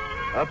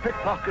 A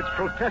pickpocket's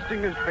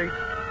protesting his fate,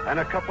 and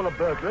a couple of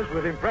burglars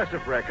with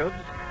impressive records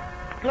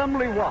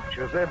glumly watch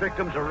as their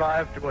victims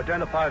arrive to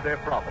identify their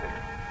property.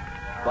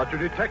 But to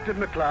Detective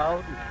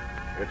McCloud,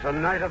 it's a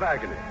night of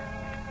agony,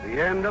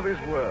 the end of his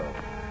world.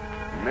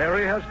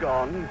 Mary has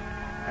gone,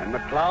 and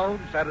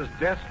McCloud's at his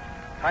desk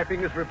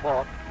typing his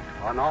report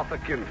on Arthur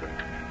Kindred.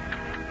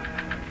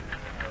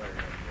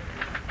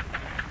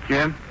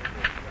 Jim?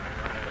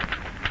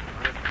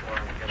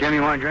 Jim,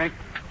 you want a drink?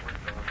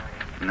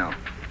 No.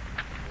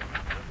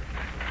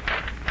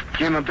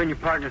 Jim, I've been your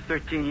partner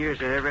 13 years.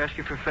 Did I ever ask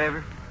you for a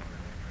favor?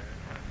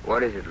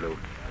 What is it, Lou?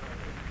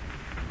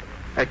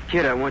 That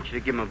kid, I want you to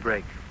give him a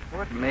break.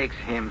 What makes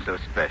him so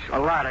special? A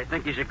lot. I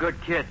think he's a good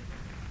kid.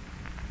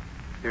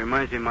 He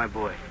reminds me of my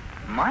boy.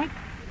 Mike?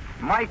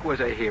 Mike was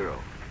a hero.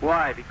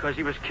 Why? Because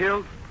he was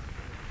killed?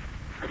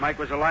 If Mike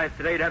was alive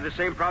today, he'd have the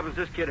same problems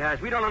this kid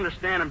has. We don't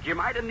understand him, Jim.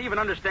 I didn't even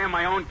understand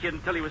my own kid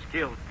until he was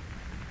killed.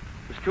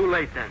 It was too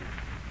late then.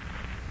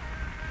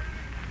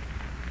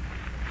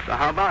 So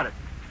how about it?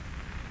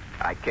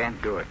 I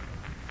can't do it.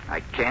 I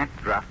can't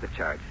drop the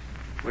charges.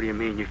 What do you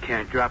mean you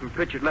can't drop him?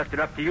 Pritchard left it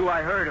up to you.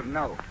 I heard him.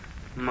 No.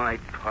 My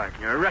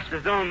partner. Arrest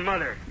his own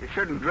mother. You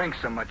shouldn't drink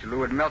so much,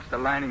 Lou. It melts the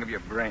lining of your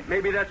brain.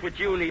 Maybe that's what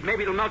you need.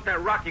 Maybe it'll melt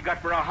that rock you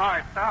got for a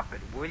heart. Stop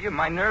it, will you?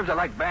 My nerves are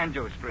like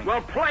banjo strings.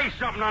 Well, play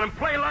something on him.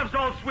 Play Love's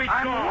Old Sweet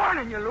Song. I'm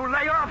warning you, Lou.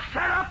 Lay off.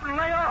 Shut up and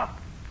lay off.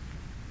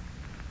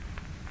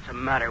 What's the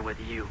matter with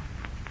you?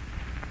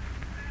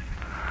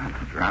 I'm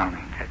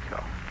drowning, that's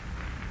all.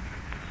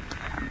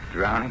 I'm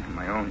drowning in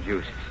my own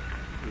juices.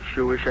 You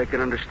sure wish I could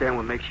understand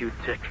what makes you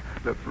tick.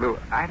 Look, Lou,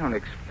 I don't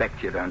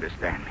expect you to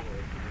understand me.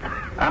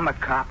 I'm a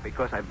cop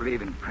because I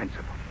believe in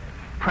principle.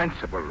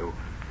 Principle, Lou.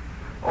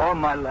 All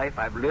my life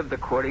I've lived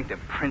according to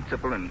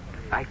principle, and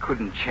I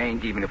couldn't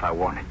change even if I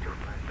wanted to.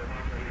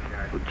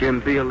 Well,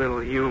 Jim, be a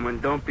little human.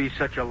 Don't be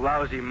such a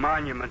lousy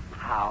monument.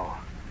 How?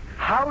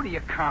 How do you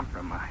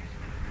compromise?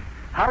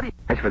 How do you...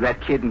 As for that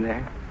kid in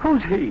there,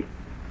 who's he?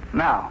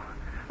 Now,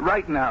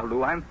 right now,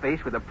 Lou, I'm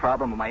faced with a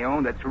problem of my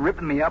own that's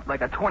ripping me up like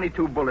a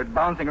 .22 bullet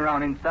bouncing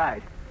around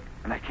inside.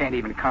 And I can't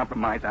even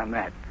compromise on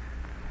that.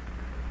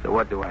 So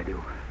what do I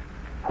do?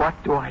 What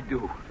do I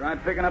do? Try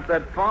picking up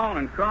that phone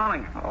and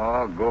calling her.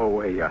 Oh, go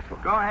away,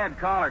 Yussel. Go ahead,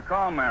 call her.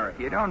 Call Mary.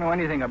 You don't know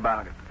anything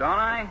about it. Don't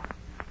I?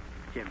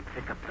 Jim,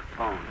 pick up the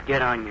phone.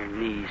 Get on your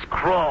knees.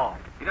 Crawl.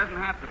 She doesn't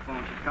have the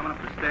phone. She's coming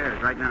up the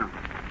stairs right now.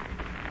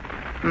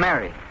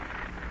 Mary.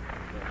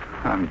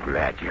 I'm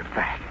glad you're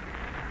back.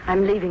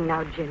 I'm leaving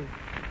now, Jim.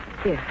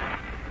 Here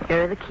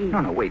are the keys.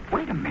 No, wait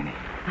a minute.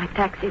 My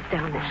taxi's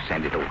down there.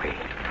 Send it away.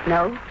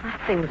 No, my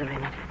things are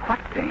in it. What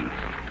things?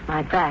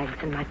 My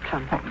bags and my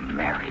trunk. Oh,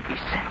 Mary, be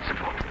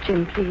sensible.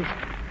 Jim, please.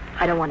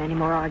 I don't want any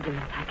more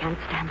arguments. I can't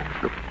stand them.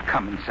 Look,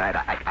 come inside.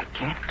 I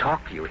can't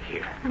talk to you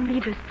here. The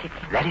meter's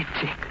ticking. Let it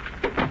tick.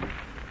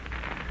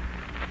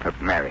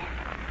 Look, Mary,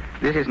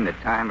 this isn't the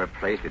time or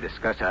place to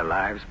discuss our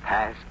lives,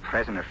 past,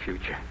 present, or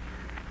future.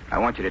 I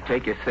want you to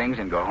take your things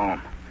and go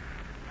home.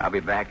 I'll be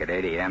back at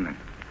 8 a.m., and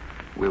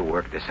we'll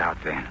work this out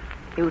then.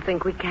 You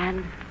think we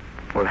can?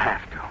 We'll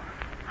have to.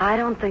 I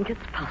don't think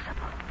it's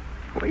possible.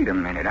 Wait a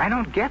minute. I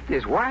don't get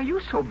this. Why are you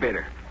so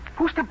bitter?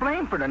 Who's to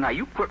blame for tonight?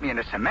 You put me in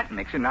a cement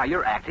mixer, and now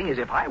you're acting as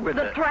if I were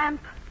the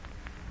tramp.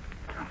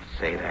 Don't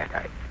say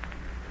that.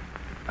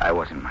 I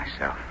wasn't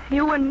myself.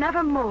 You were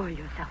never more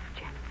yourself,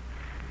 Jim.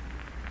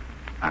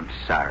 I'm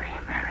sorry,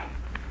 Mary.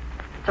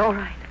 It's all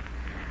right.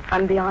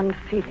 I'm beyond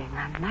feeling.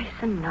 I'm nice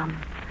and numb.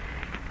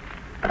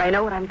 But I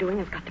know what I'm doing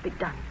has got to be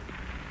done.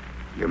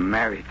 You're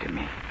married to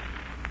me.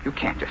 You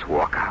can't just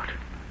walk out.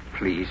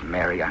 Please,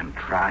 Mary, I'm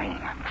trying.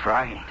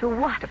 To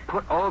what? To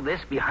put all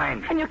this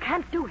behind me. And you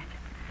can't do it.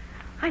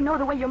 I know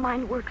the way your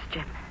mind works,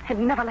 Jim. It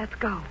never lets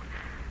go.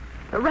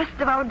 The rest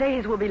of our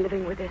days we'll be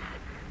living with this.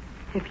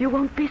 If you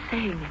won't be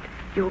saying it,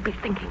 you'll be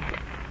thinking it.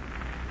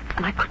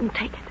 And I couldn't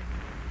take it.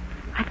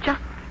 I'd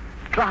just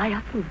dry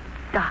up and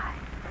die.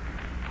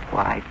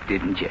 Why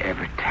didn't you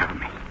ever tell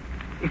me?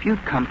 If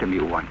you'd come to me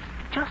once,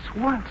 just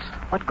once.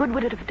 What good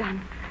would it have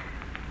done?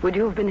 Would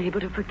you have been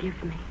able to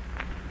forgive me?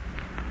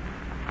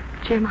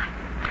 Jim,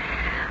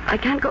 I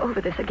can't go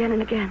over this again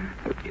and again.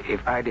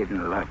 If I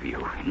didn't love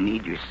you,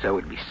 need you so,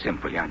 it'd be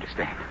simple, you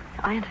understand?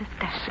 I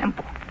understand.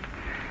 Simple.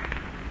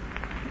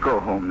 Go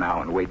home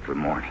now and wait for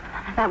morning.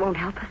 That won't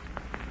help us.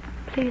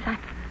 Please,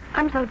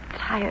 I'm so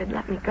tired.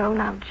 Let me go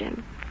now,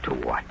 Jim. To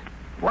what?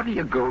 What do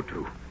you go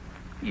to?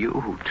 You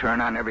who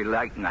turn on every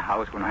light in the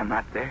house when I'm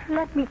not there?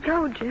 Let me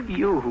go, Jim.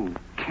 You who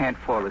can't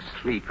fall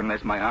asleep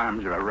unless my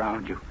arms are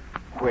around you.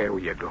 Where will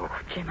you go? Oh,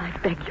 Jim, I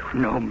beg you.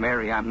 No,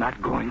 Mary, I'm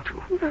not going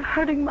to. You're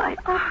hurting my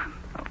arm.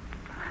 Oh,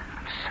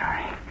 I'm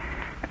sorry.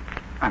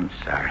 I'm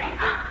sorry.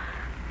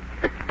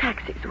 The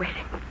taxi's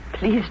waiting.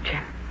 Please,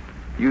 Jim.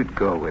 You'd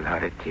go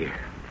without a tear.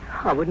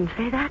 I wouldn't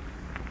say that.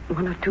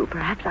 One or two,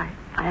 perhaps. I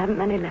haven't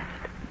many left.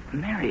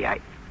 Mary,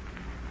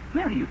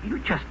 you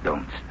just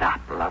don't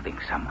stop loving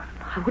someone.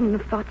 I wouldn't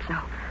have thought so.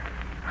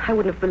 I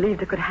wouldn't have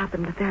believed it could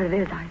happen, but there it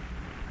is.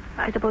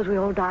 I suppose we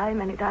all die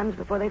many times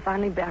before they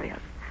finally bury us.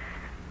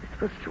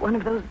 This was one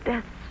of those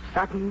deaths,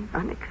 sudden,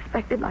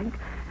 unexpected, like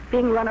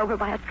being run over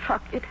by a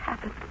truck. It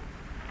happened.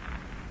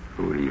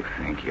 Who do you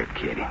think you're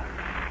kidding?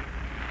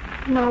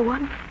 No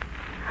one.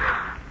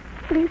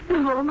 Least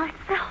of all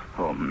myself.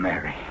 Oh,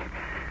 Mary,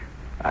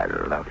 I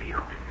love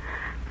you.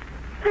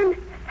 Then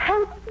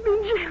help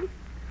me, Jim.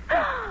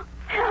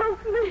 Help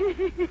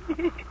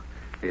me.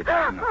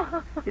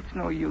 It's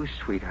no use,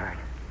 sweetheart.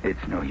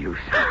 It's no use.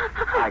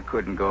 I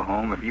couldn't go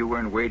home if you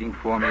weren't waiting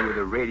for me with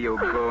the radio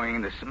going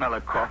and the smell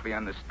of coffee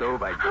on the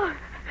stove.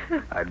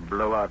 I'd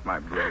blow out my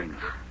brains.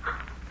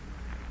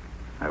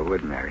 I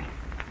would, Mary.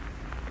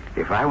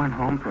 If I went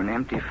home to an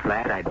empty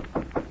flat, I'd...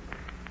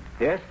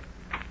 Yes?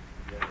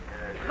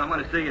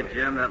 Someone to see you,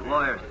 Jim. That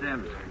lawyer,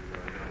 Sims.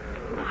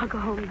 I'll go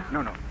home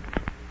now. No.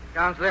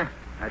 Counselor,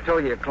 I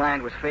told you your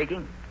client was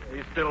faking.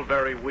 He's still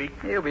very weak.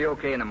 He'll be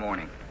okay in the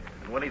morning.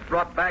 And when he's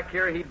brought back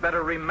here, he'd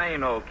better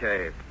remain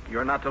okay.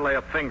 You're not to lay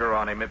a finger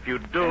on him. If you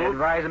do... And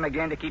advise him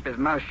again to keep his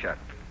mouth shut.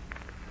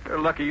 You're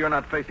lucky you're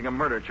not facing a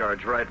murder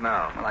charge right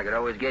now. Well, I could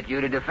always get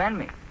you to defend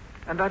me.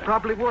 And I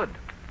probably would.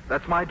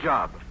 That's my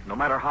job, no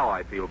matter how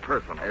I feel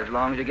personally. As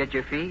long as you get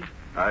your fee?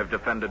 I've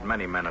defended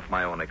many men at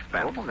my own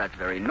expense. Oh, that's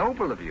very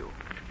noble of you.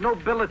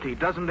 Nobility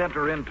doesn't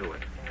enter into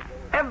it.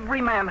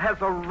 Every man has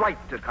a right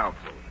to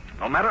counsel,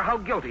 no matter how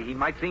guilty he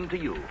might seem to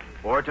you,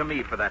 or to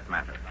me for that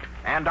matter.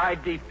 And I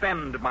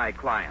defend my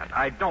client.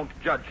 I don't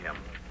judge him.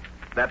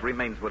 That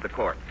remains with the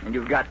court. And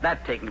you've got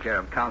that taken care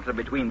of, Counselor,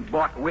 between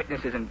bought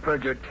witnesses and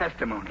perjured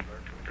testimony.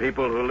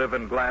 People who live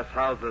in glass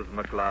houses,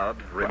 McLeod,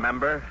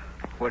 remember?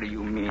 What do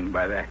you mean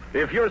by that?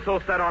 If you're so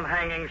set on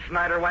hanging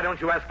Schneider, why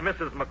don't you ask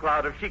Mrs.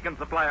 McLeod if she can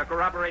supply a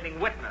corroborating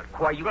witness?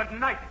 Why, you... Good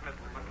night, Mrs.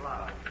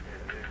 McLeod.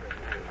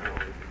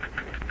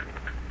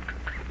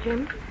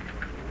 Jim,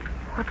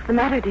 what's the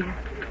matter, dear?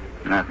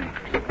 Nothing.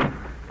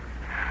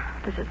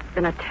 This has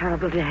been a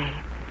terrible day.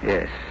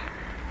 Yes.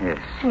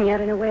 And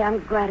yet, in a way,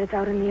 I'm glad it's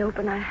out in the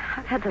open. I've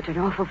had such an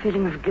awful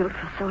feeling of guilt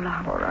for so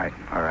long. All right.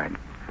 I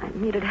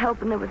needed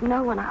help, and there was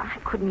no one. I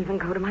couldn't even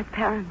go to my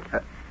parents.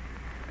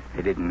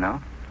 They didn't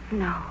know?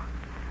 No.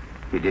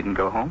 You didn't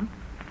go home?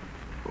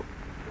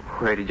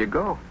 Where did you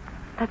go?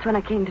 That's when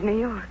I came to New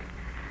York.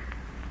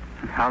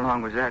 And how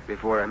long was that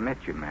before I met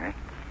you, Mary?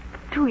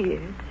 2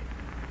 years.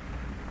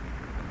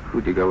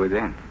 Who'd you go with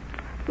then?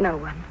 No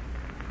one.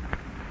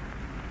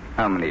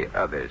 How many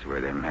others were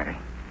there, Mary?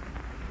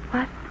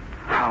 What?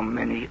 How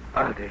many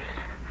others?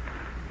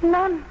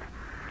 None.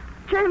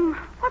 Jim,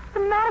 what's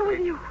the matter with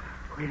you?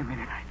 Wait a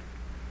minute.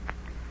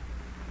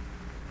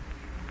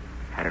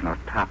 Had an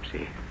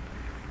autopsy.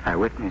 I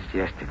witnessed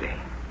yesterday.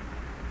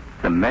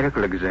 The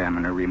medical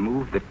examiner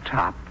removed the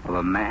top of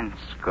a man's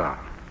skull,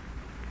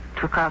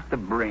 took out the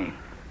brain,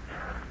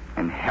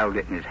 and held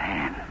it in his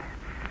hand.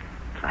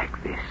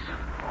 Like this.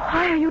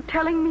 Why are you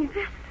telling me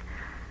this?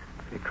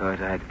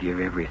 Because I'd give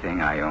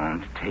everything I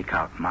own to take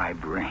out my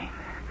brain,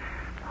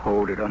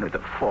 hold it under the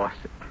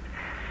faucet,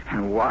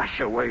 and wash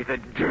away the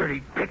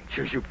dirty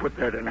pictures you put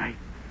there tonight.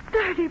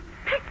 Dirty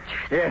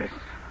pictures? Yes.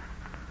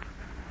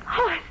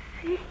 Oh, I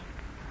see.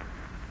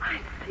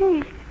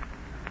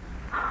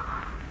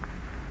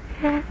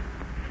 Yes,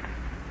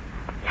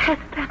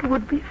 that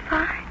would be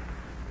fine.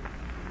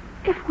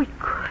 If we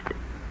could.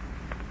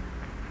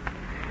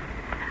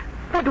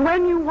 But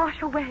when you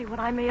wash away what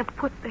I may have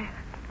put there,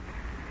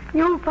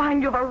 you'll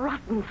find you've a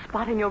rotten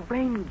spot in your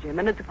brain, Jim,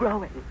 and it's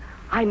growing.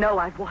 I know.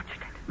 I've watched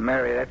it.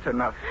 Mary, that's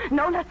enough.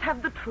 No, let's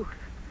have the truth.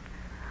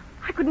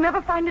 I could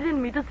never find it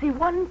in me to see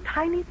one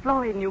tiny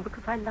flaw in you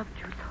because I loved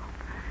you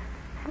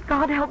so. And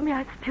God help me,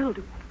 I still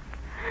do.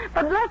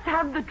 But let's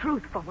have the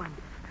truth for once.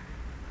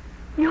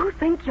 You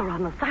think you're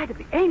on the side of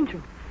the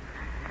angels.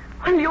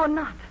 Well, you're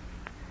not.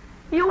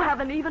 You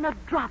haven't even a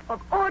drop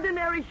of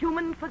ordinary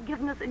human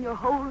forgiveness in your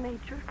whole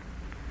nature.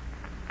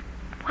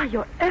 Why,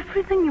 you're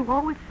everything you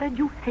always said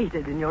you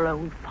hated in your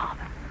own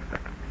father.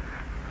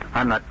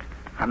 I'm not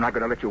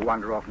going to let you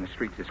wander off in the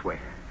streets this way.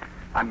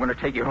 I'm going to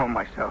take you home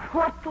myself.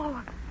 What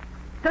for?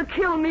 To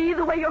kill me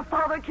the way your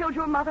father killed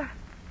your mother?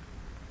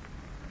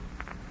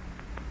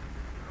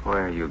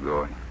 Where are you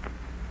going?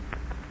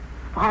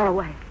 Far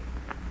away.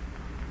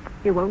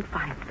 You won't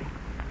find me.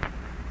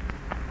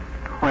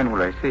 When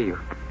will I see you?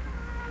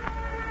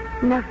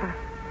 Never.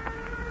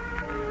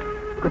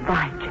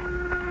 Goodbye, Jim.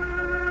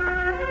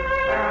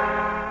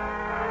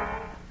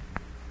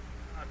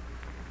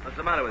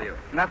 the matter with you?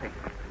 Nothing.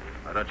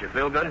 Why, don't you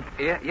feel good?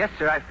 Yes,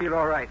 sir. I feel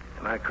all right.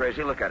 Am I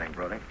crazy? Look at him,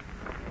 Brody.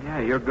 Yeah,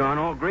 you're gone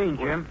all green,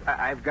 Jim.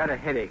 I've got a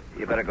headache.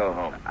 You better go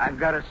home. I've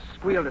got a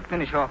squeal to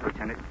finish off,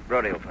 Lieutenant.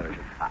 Brody will finish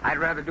it. I'd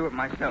rather do it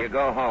myself. You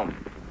go home.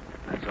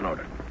 That's an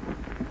order.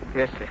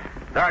 Yes, sir.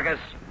 Darkus,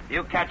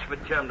 you catch for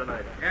Jim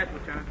tonight. Yes,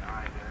 Lieutenant.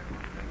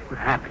 What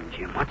happened,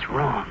 Jim? What's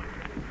wrong?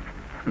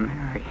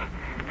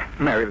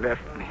 Mary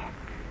left me.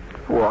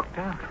 Walked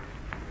out.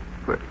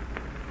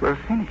 We're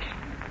finished.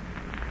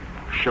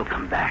 She'll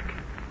come back.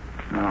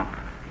 No.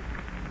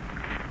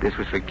 This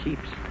was for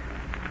keeps.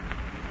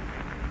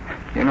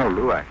 You know,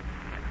 Lou, I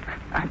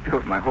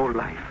built my whole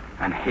life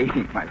on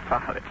hating my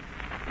father.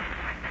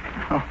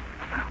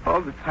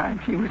 All the time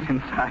he was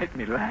inside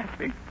me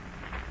laughing.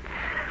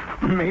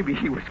 Or maybe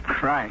he was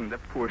crying, the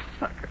poor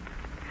sucker.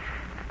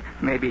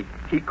 Maybe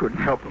he couldn't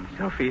help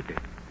himself either.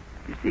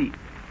 You see,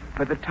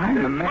 by the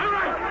time the man... All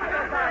right!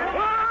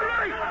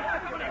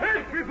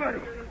 Everybody!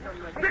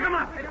 Pick him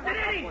up!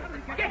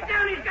 Giannini! Get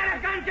down! He's got a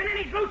gun!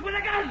 Giannini's loose with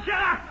a gun!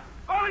 Shut up!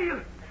 All of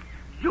you!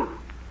 You!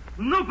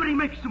 Nobody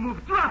makes a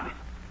move. Drop it!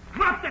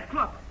 Drop that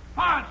club!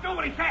 Barnes, do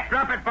what he said!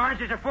 Drop it, Barnes.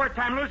 He's a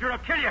four-time loser. I'll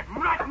kill you.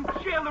 Rot in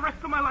jail the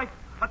rest of my life.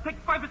 I'll take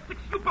 5 or 6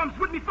 you bums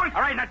with me first.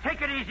 All right, now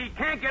take it easy.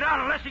 Can't get out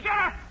unless you get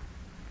up.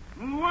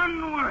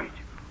 One word.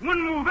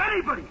 One move.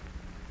 Anybody.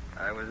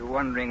 I was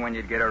wondering when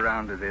you'd get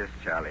around to this,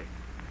 Charlie.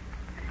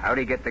 How'd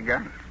he get the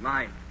gun?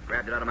 Mine.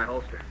 Grabbed it out of my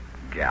holster.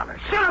 Gallus.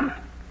 Shut him!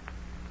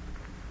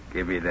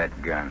 Give me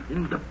that gun.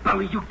 In the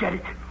belly you get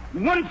it.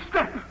 One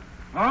step.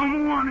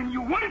 I'm warning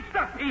you. One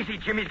step. Easy,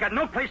 Jim. He's got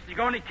no place to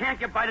go, and he can't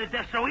get by to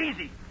death so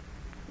easy.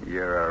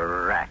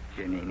 You're a rat,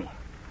 Giannini.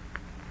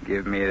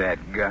 Give me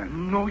that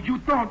gun. No, you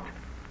don't.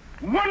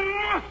 One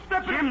more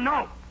step. Jim,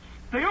 no.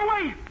 Stay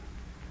away.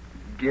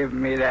 Give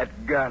me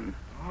that gun.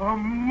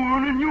 I'm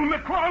warning you,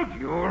 McLeod.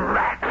 You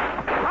rat.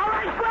 All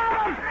right,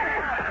 grab him.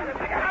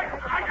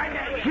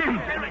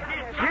 Jim.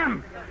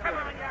 Jim.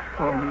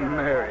 Oh,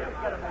 Mary.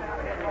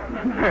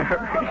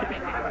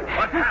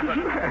 What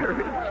happened?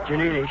 Mary.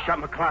 Giannini shot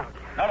McLeod.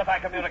 Notify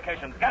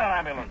communications. Get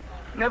an ambulance.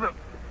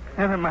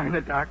 Never mind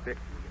the doctor.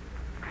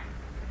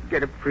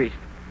 Get a priest.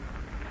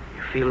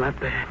 You feel that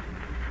bad?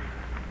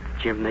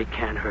 Jim, they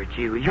can't hurt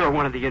you. You're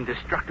one of the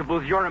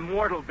indestructibles. You're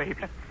immortal,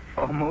 baby.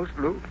 Almost,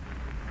 Lou.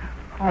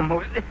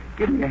 Almost.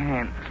 Give me a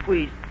hand.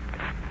 Squeeze.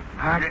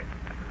 Harder.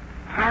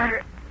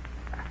 Harder.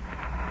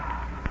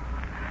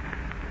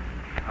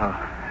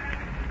 Oh.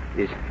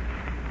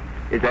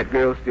 Is that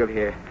girl still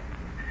here?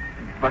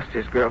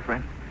 Buster's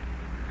girlfriend?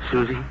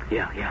 Susie?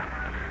 Yeah.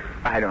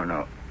 I don't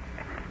know.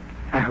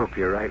 I hope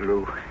you're right,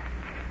 Lou.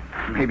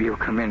 Maybe you'll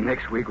come in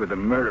next week with a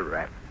murder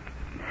rap.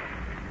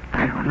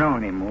 I don't know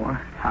anymore.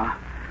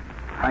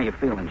 How you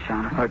feeling,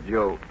 Shaman? Oh,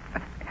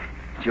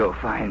 Joe,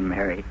 find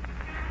Mary.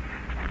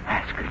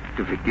 Ask her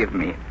to forgive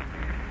me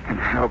and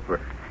help her.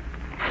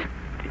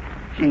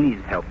 She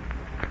needs help.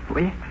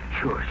 Will you?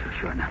 Sure.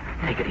 Now,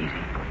 take it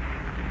easy.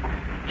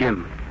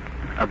 Jim,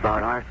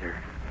 about Arthur.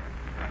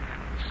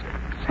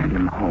 Send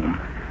him home.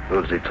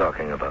 Who's he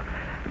talking about?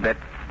 That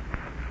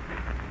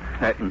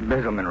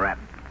embezzlement rap.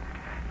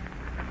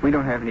 We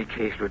don't have any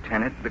case,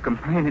 Lieutenant. The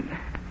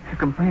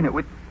complainant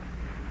with...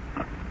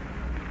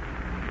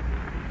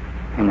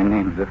 In the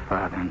name of the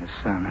Father and the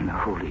Son and the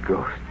Holy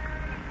Ghost.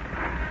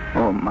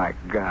 Oh, my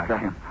God,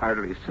 I am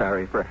heartily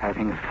sorry for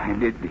having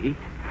offended thee.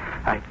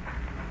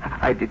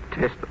 I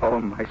detest all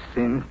my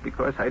sins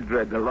because I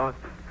dread the loss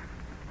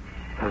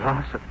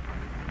of...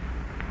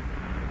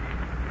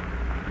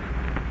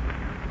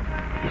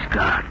 He's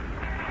gone.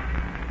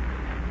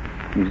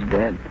 He's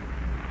dead.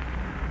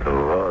 The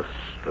loss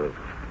of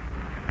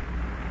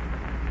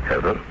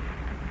heaven?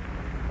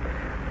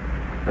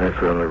 I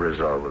firmly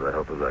resolve with the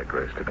help of thy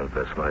grace to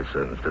confess my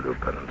sins, to do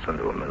penance, and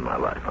to amend my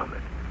life.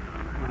 Amen.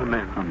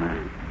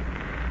 Amen.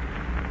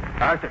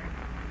 Arthur.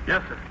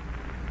 Yes, sir.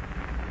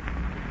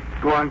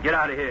 Go on, get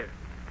out of here.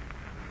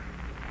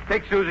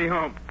 Take Susie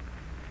home.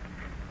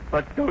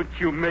 But don't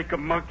you make a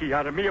monkey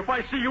out of me. If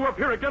I see you up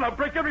here again, I'll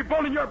break every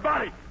bone in your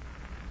body.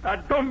 Now,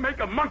 don't make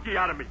a monkey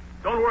out of me.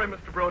 Don't worry,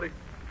 Mr. Brody.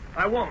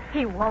 I won't.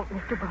 He won't,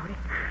 Mr. Brody.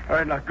 All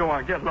right, now, go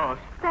on. Get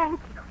lost.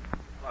 Thank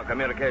you.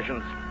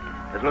 Communications.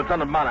 It's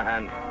Lieutenant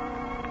Monahan.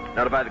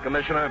 Notify the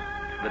Commissioner,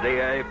 the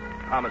DA,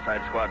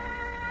 Homicide Squad.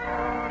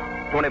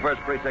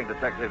 21st Precinct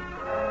Detective.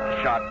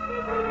 Shot.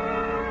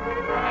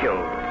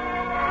 Killed.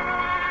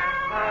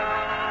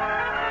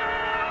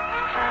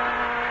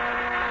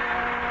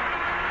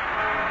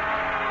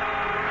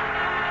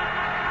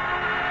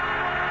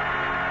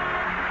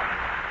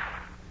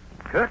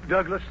 Kirk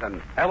Douglas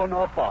and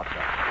Eleanor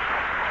Foster.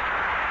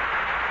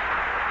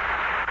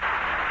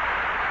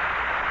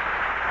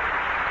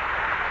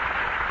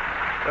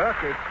 Kirk,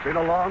 it's been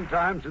a long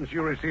time since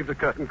you received a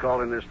curtain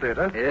call in this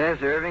theater.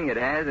 Yes, Irving, it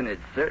has, and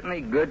it's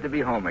certainly good to be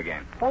home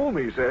again. Home,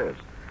 he says.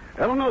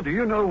 Eleanor, do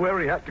you know where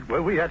we had to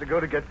go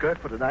to get Kirk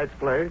for tonight's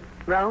play?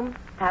 Rome?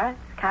 Paris?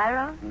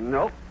 Cairo?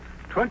 Nope.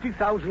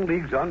 20,000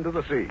 leagues under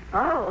the sea.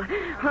 Oh.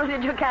 Well,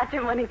 did you catch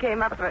him when he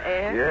came up for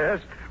air?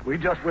 Yes. We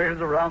just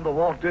waited around the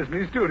Walt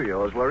Disney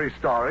Studios where he's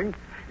starring.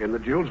 in the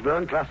Jules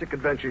Verne Classic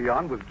Adventure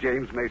Yarn with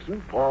James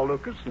Mason, Paul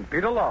Lucas, and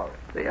Peter Lorre.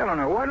 Say,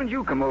 Eleanor, why don't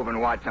you come over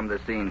and watch some of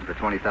the scenes for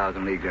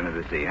 20,000 Leagues Under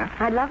the Sea, huh?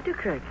 I'd love to,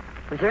 Kirk.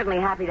 I'm certainly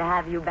happy to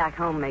have you back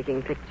home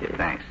making pictures.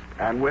 Thanks.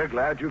 And we're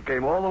glad you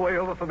came all the way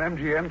over from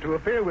MGM to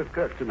appear with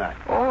Kirk tonight.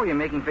 Oh, you're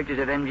making pictures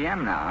at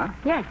MGM now, huh?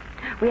 Yes.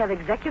 We have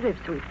executive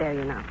suite there,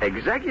 you know.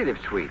 Executive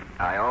suite?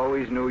 I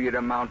always knew you'd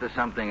amount to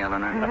something,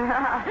 Eleanor.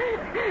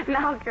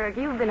 Now, Kirk,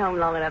 you've been home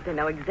long enough to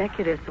know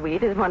executive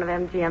suite is one of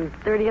MGM's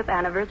 30th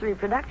anniversary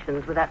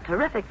productions with that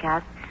terrific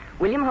cast: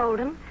 William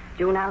Holden,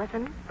 June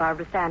Allison,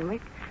 Barbara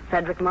Stanwyck,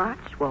 Frederick March,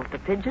 Walter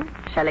Pidgeon,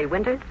 Shelley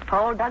Winters,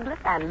 Paul Douglas,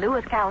 and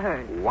Lewis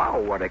Calhoun. Wow,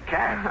 what a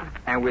cast.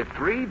 And with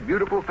 3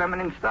 beautiful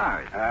feminine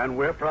stars. And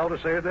we're proud to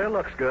say they're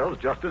Lux girls,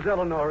 just as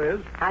Eleanor is.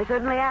 I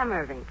certainly am,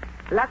 Irving.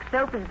 Lux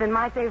Soap has been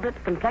my favorite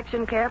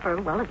complexion care for,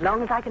 well, as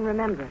long as I can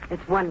remember.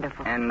 It's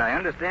wonderful. And I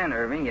understand,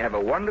 Irving, you have a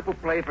wonderful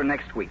play for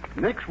next week.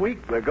 Next week,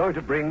 we're going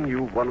to bring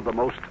you one of the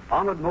most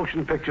honored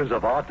motion pictures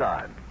of our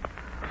time.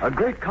 A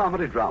great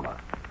comedy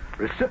drama,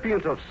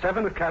 recipient of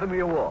 7 Academy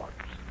Awards.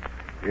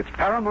 It's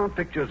Paramount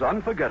Pictures'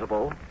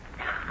 unforgettable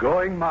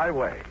Going My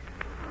Way,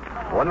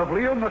 one of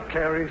Leo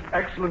McCary's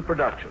excellent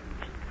productions.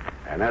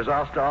 And as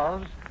our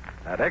stars,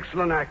 that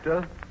excellent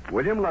actor,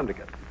 William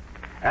Lundigan.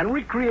 And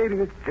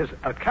recreating his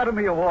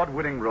Academy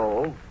Award-winning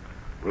role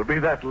will be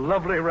that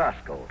lovely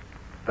rascal,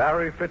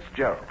 Barry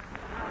Fitzgerald.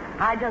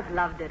 I just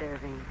loved it,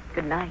 Irving.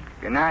 Good night.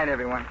 Good night,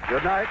 everyone.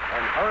 Good night,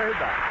 and hurry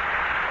back.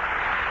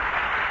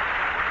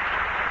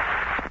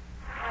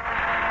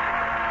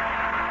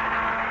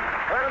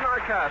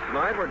 Cast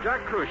tonight were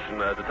Jack Crucian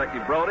as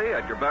Detective Brody,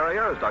 Edgar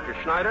Barrier as Dr.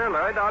 Schneider,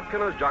 Larry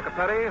Dodkin as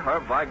Jacopetti,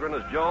 Herb Vigran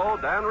as Joe,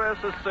 Dan Riss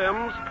as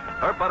Sims,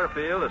 Herb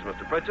Butterfield as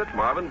Mr. Pritchett,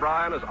 Marvin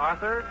Bryan as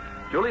Arthur,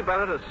 Julie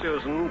Bennett as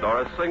Susan,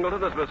 Doris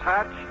Singleton as Miss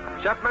Hatch,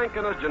 Shep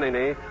Menken as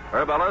Janini,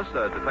 Herb Ellis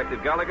as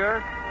Detective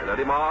Gallagher, and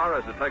Eddie Marr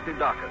as Detective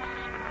Dacus.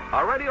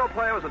 Our radio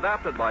play was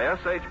adapted by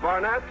S.H.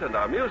 Barnett, and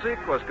our music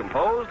was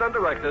composed and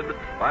directed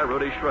by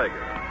Rudy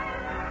Schrager.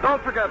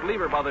 Don't forget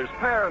Lever Brothers'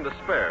 Pair and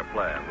Despair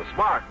plan, the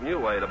smart new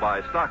way to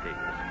buy stockings.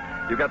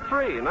 You get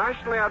 3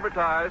 nationally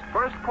advertised,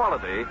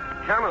 first-quality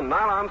Canon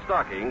nylon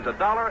stockings at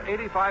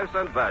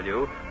 $1.85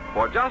 value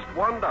for just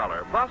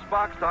 $1, plus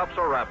box tops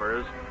or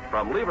wrappers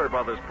from Lever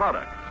Brothers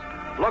products.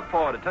 Look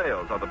for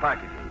details on the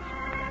packages.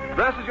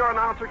 This is your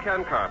announcer,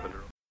 Ken Carpenter.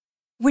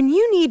 When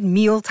you need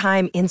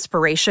mealtime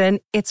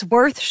inspiration, it's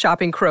worth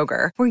shopping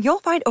Kroger, where you'll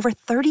find over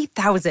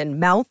 30,000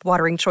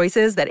 mouth-watering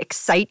choices that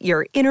excite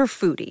your inner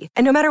foodie.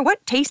 And no matter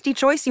what tasty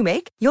choice you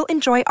make, you'll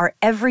enjoy our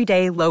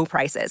everyday low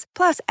prices,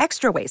 plus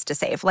extra ways to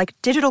save, like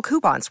digital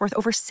coupons worth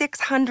over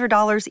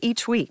 $600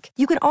 each week.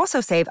 You can also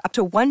save up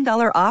to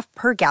 $1 off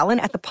per gallon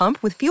at the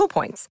pump with fuel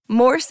points.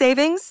 More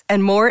savings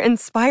and more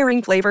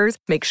inspiring flavors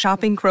make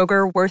shopping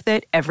Kroger worth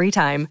it every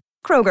time.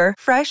 Kroger,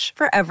 fresh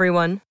for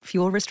everyone.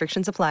 Fuel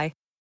restrictions apply.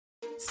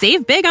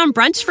 Save big on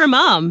brunch for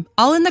mom,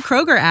 all in the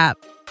Kroger app.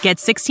 Get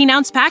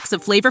 16-ounce packs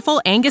of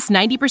flavorful Angus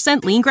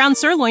 90% lean ground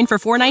sirloin for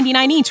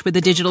 $4.99 each with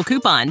a digital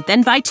coupon.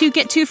 Then buy 2,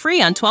 get 2 free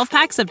on 12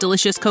 packs of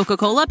delicious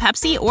Coca-Cola,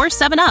 Pepsi, or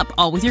 7-Up,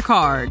 all with your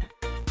card.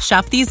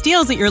 Shop these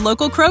deals at your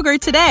local Kroger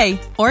today,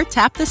 or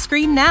tap the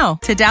screen now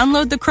to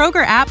download the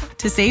Kroger app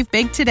to save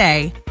big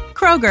today.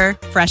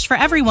 Kroger, fresh for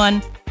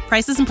everyone.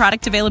 Prices and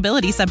product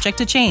availability subject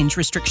to change.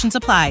 Restrictions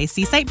apply.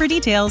 See site for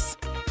details.